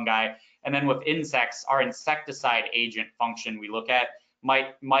bacteria and fungi. And then with insects, our insecticide agent function we look at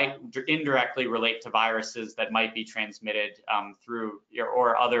might indirectly relate to viruses that might be transmitted through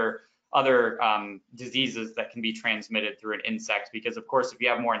or other diseases that can be transmitted through an insect. Because of course, if you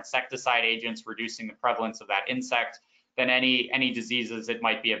have more insecticide agents reducing the prevalence of that insect, then any diseases it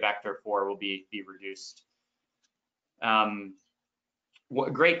might be a vector for will be reduced.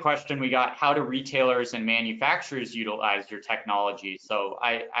 Great question we got. How do retailers and manufacturers utilize your technology? So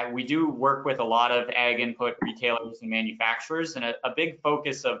we do work with a lot of ag input retailers and manufacturers, and a big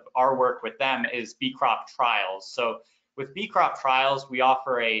focus of our work with them is BeCrop trials. So with BeCrop trials, we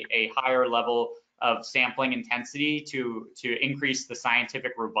offer a higher level of sampling intensity to increase the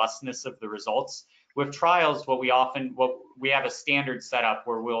scientific robustness of the results. With trials, we have a standard setup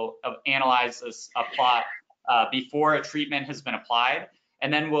where we'll analyze a plot before a treatment has been applied,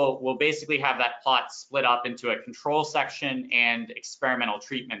 and then we'll basically have that plot split up into a control section and experimental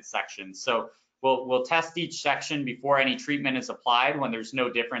treatment section. So we'll test each section before any treatment is applied when there's no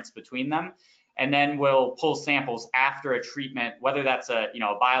difference between them. And then we'll pull samples after a treatment, whether that's a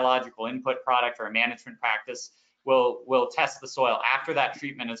biological input product or a management practice. We'll test the soil after that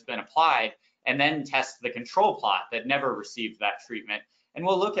treatment has been applied, and then test the control plot that never received that treatment. And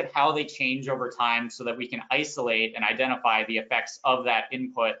we'll look at how they change over time so that we can isolate and identify the effects of that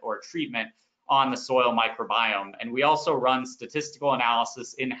input or treatment on the soil microbiome. And we also run statistical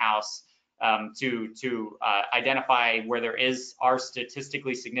analysis in-house to identify where there are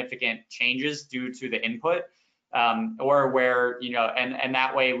statistically significant changes due to the input, or where, and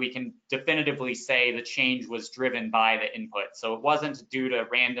that way we can definitively say the change was driven by the input. So it wasn't due to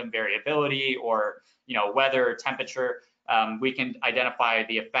random variability or, weather or temperature. We can identify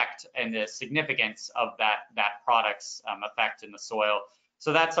the effect and the significance of that product's effect in the soil.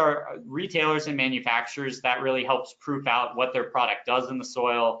 So that's our retailers and manufacturers. That really helps proof out what their product does in the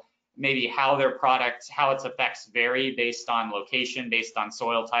soil, maybe how its effects vary based on location, based on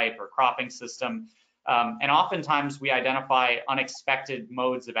soil type or cropping system. And oftentimes we identify unexpected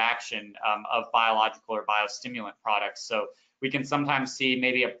modes of action of biological or biostimulant products. So we can sometimes see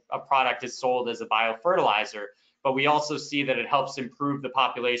maybe a product is sold as a biofertilizer, but we also see that it helps improve the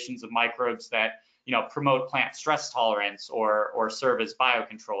populations of microbes that promote plant stress tolerance or serve as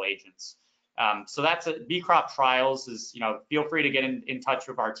biocontrol agents. So that's BeCrop trials is, feel free to get in touch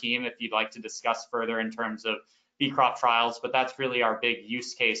with our team if you'd like to discuss further in terms of BeCrop trials, but that's really our big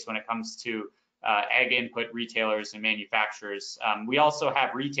use case when it comes to ag input retailers and manufacturers. We also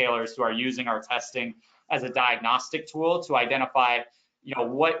have retailers who are using our testing as a diagnostic tool to identify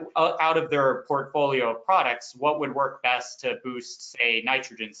what out of their portfolio of products, what would work best to boost, say,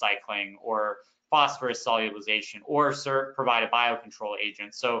 nitrogen cycling or phosphorus solubilization, or provide a biocontrol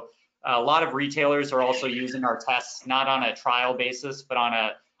agent. So a lot of retailers are also using our tests not on a trial basis, but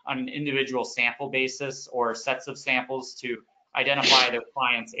on an individual sample basis or sets of samples to identify their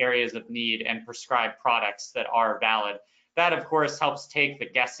clients' areas of need and prescribe products that are valid. That, of course, helps take the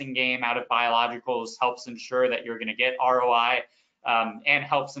guessing game out of biologicals, helps ensure that you're going to get ROI, and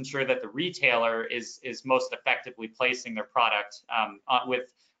helps ensure that the retailer is most effectively placing their product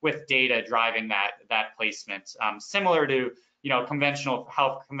with data driving that placement. Similar to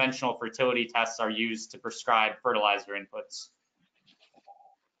how conventional fertility tests are used to prescribe fertilizer inputs.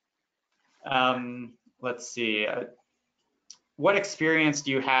 Let's see. What experience do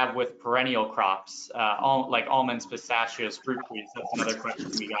you have with perennial crops, like almonds, pistachios, fruit trees? That's another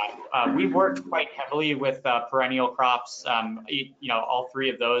question we got. We've worked quite heavily with perennial crops, all three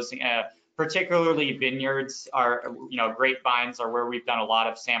of those, particularly vineyards are, grapevines are where we've done a lot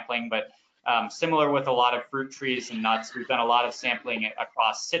of sampling, but similar with a lot of fruit trees and nuts, we've done a lot of sampling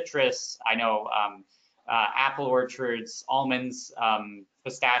across citrus. I know apple orchards, almonds,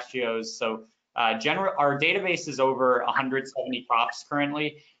 pistachios. So our database is over 170 crops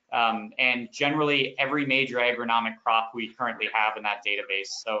currently, and generally every major agronomic crop we currently have in that database.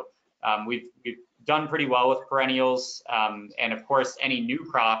 So We've done pretty well with perennials, and of course, any new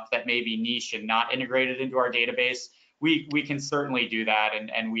crop that may be niche and not integrated into our database, we can certainly do that,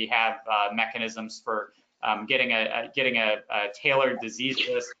 and we have mechanisms for getting a tailored disease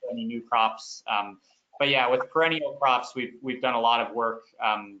list for any new crops. But yeah, with perennial crops, we've done a lot of work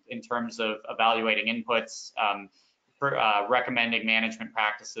in terms of evaluating inputs, recommending management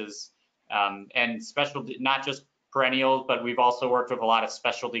practices, and not just perennials, but we've also worked with a lot of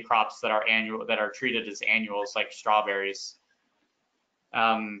specialty crops that are treated as annuals, like strawberries.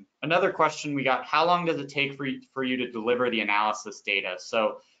 Another question we got: how long does it take for you to deliver the analysis data?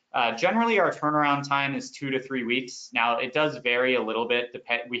 So generally our turnaround time is 2 to 3 weeks. Now it does vary a little bit.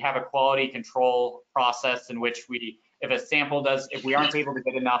 We have a quality control process in which if we aren't able to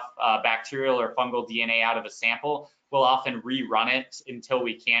get enough bacterial or fungal DNA out of a sample, we'll often rerun it until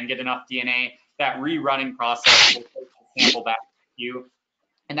we can get enough DNA. That rerunning process will take the sample back to you,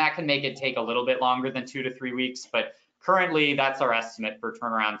 and that can make it take a little bit longer than 2 to 3 weeks, but currently that's our estimate for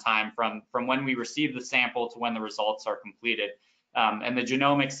turnaround time from when we receive the sample to when the results are completed. And the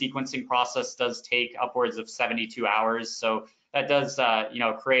genomic sequencing process does take upwards of 72 hours, so that does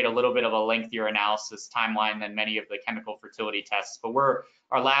create a little bit of a lengthier analysis timeline than many of the chemical fertility tests. But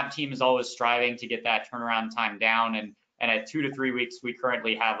our lab team is always striving to get that turnaround time down, and at 2 to 3 weeks, we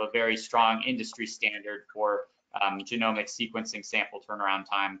currently have a very strong industry standard for genomic sequencing sample turnaround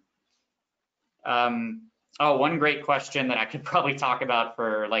time. One great question that I could probably talk about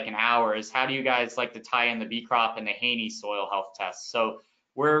for like an hour is: how do you guys like to tie in the BeCrop and the Haney soil health tests? So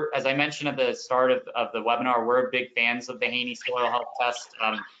as I mentioned at the start of the webinar, we're big fans of the Haney soil health test.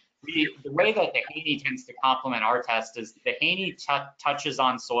 The way that the Haney tends to complement our test is the Haney touches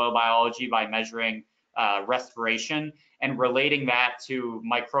on soil biology by measuring respiration and relating that to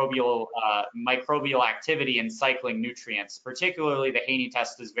microbial activity and cycling nutrients. Particularly, the Haney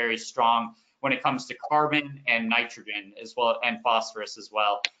test is very strong when it comes to carbon and nitrogen as well, and phosphorus as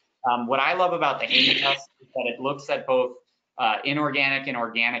well. What I love about the Haney test is that it looks at both inorganic and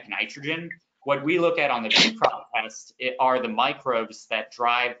organic nitrogen. What we look at on the BeCrop test are the microbes that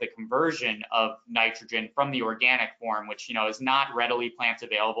drive the conversion of nitrogen from the organic form, which is not readily plant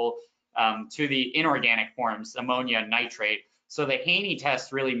available, to the inorganic forms, ammonia and nitrate. So the Haney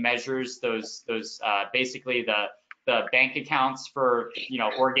test really measures those basically the bank accounts for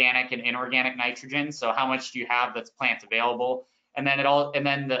organic and inorganic nitrogen. So how much do you have that's plant available? And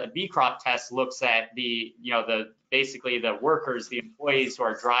then the BeCrop test looks at basically the workers, the employees who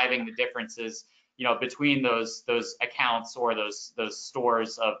are driving the differences between those accounts or those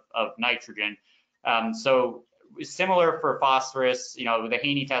stores of nitrogen. So similar for phosphorus, the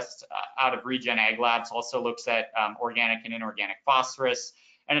Haney test out of Regen Ag Labs also looks at organic and inorganic phosphorus,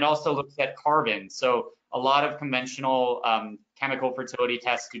 and it also looks at carbon. So a lot of conventional chemical fertility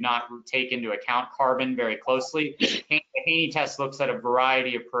tests do not take into account carbon very closely. The Haney test looks at a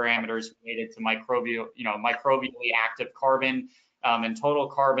variety of parameters related to microbially active carbon and total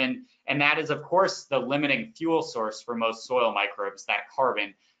carbon, and that is of course the limiting fuel source for most soil microbes, that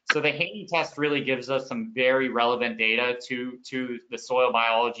carbon. So the Haney test really gives us some very relevant data to the soil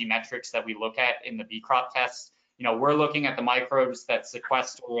biology metrics that we look at in the BeCrop test. We're looking at the microbes that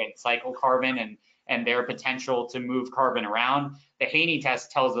sequester and cycle carbon and their potential to move carbon around. The Haney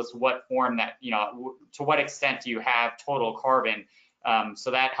test tells us what form that, to what extent do you have total carbon.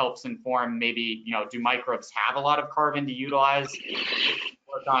 So that helps inform maybe, do microbes have a lot of carbon to utilize?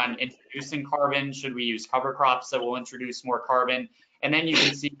 Work on introducing carbon. Should we use cover crops that will introduce more carbon? And then you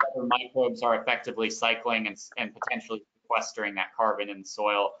can see whether microbes are effectively cycling and potentially sequestering that carbon in the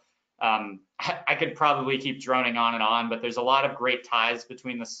soil. I could probably keep droning on, but there's a lot of great ties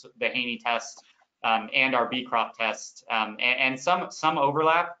between the Haney test and our BeCrop test, and some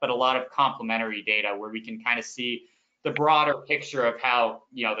overlap, but a lot of complementary data where we can kind of see the broader picture of how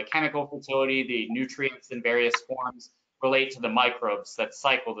the chemical fertility, the nutrients in various forms relate to the microbes that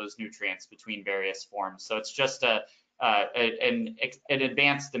cycle those nutrients between various forms. So it's just an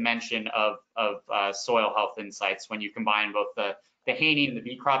advanced dimension of soil health insights when you combine both the Haney and the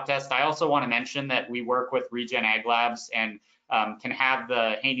BeCrop test. I also want to mention that we work with Regen Ag Labs and can have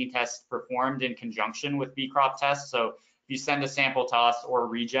the Haney test performed in conjunction with BeCrop test. So if you send a sample to us or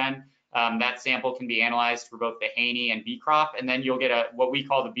Regen, that sample can be analyzed for both the Haney and BeCrop, and then you'll get what we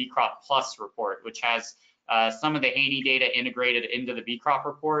call the BeCrop Plus report, which has some of the Haney data integrated into the BeCrop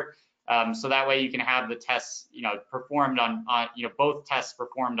report. So that way you can have the tests, performed on both tests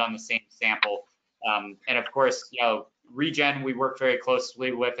performed on the same sample. And of course, Regen we work very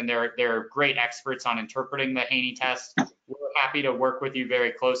closely with, and they're great experts on interpreting the Haney test. We're happy to work with you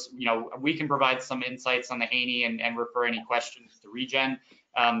very close. We can provide some insights on the Haney and refer any questions to Regen.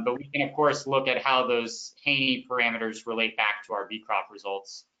 But we can, of course, look at how those Haney parameters relate back to our BeCrop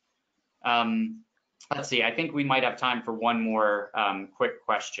results. Let's see, I think we might have time for one more quick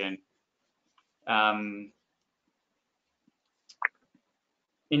question. In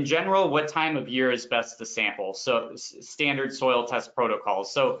general, what time of year is best to sample? So standard soil test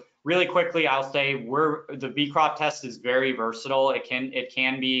protocols. So really quickly, I'll say the BeCrop test is very versatile. It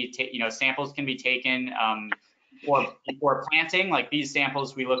can be, samples can be taken before planting. Like these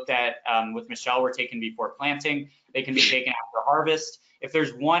samples we looked at with Michelle were taken before planting. They can be taken after harvest. If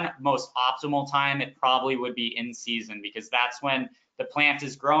there's one most optimal time, it probably would be in season, because that's when the plant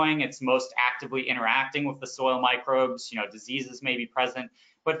is growing. It's most actively interacting with the soil microbes. Diseases may be present.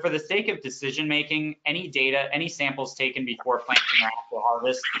 But for the sake of decision making, any data, any samples taken before planting or after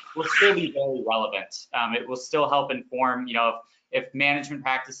harvest will still be very relevant. It will still help inform, if management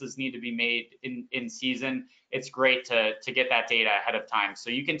practices need to be made in season, it's great to get that data ahead of time. So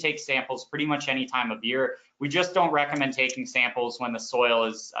you can take samples pretty much any time of year. We just don't recommend taking samples when the soil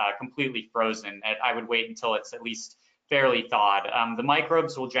is completely frozen. I would wait until it's at least fairly thawed. The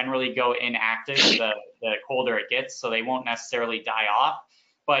microbes will generally go inactive the colder it gets, so they won't necessarily die off.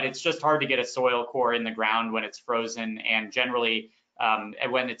 But it's just hard to get a soil core in the ground when it's frozen, and generally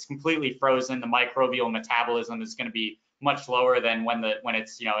when it's completely frozen, the microbial metabolism is going to be much lower than when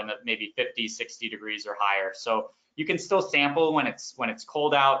it's in the maybe 50, 60 degrees or higher. So you can still sample when it's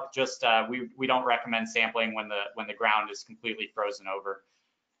cold out. Just we don't recommend sampling when the ground is completely frozen over.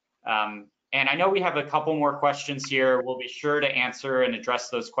 And I know we have a couple more questions here. We'll be sure to answer and address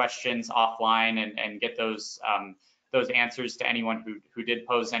those questions offline and get those answers to anyone who did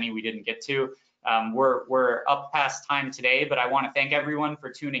pose any we didn't get to. We're up past time today, but I want to thank everyone for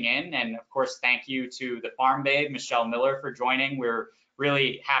tuning in, and of course thank you to the Farm Babe, Michelle Miller, for joining. We're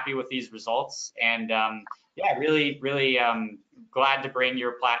really happy with these results, and yeah, really glad to bring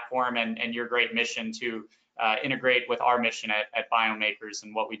your platform and your great mission to integrate with our mission at Biomakers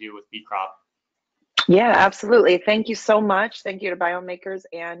and what we do with BeCrop. Yeah, absolutely. Thank you so much. Thank you to Biomakers,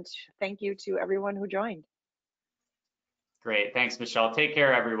 and thank you to everyone who joined. Great. Thanks, Michelle. Take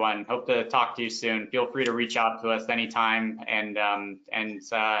care, everyone. Hope to talk to you soon. Feel free to reach out to us anytime, and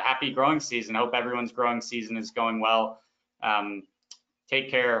happy growing season. Hope everyone's growing season is going well. Take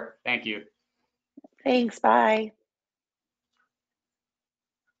care. Thank you. Thanks. Bye.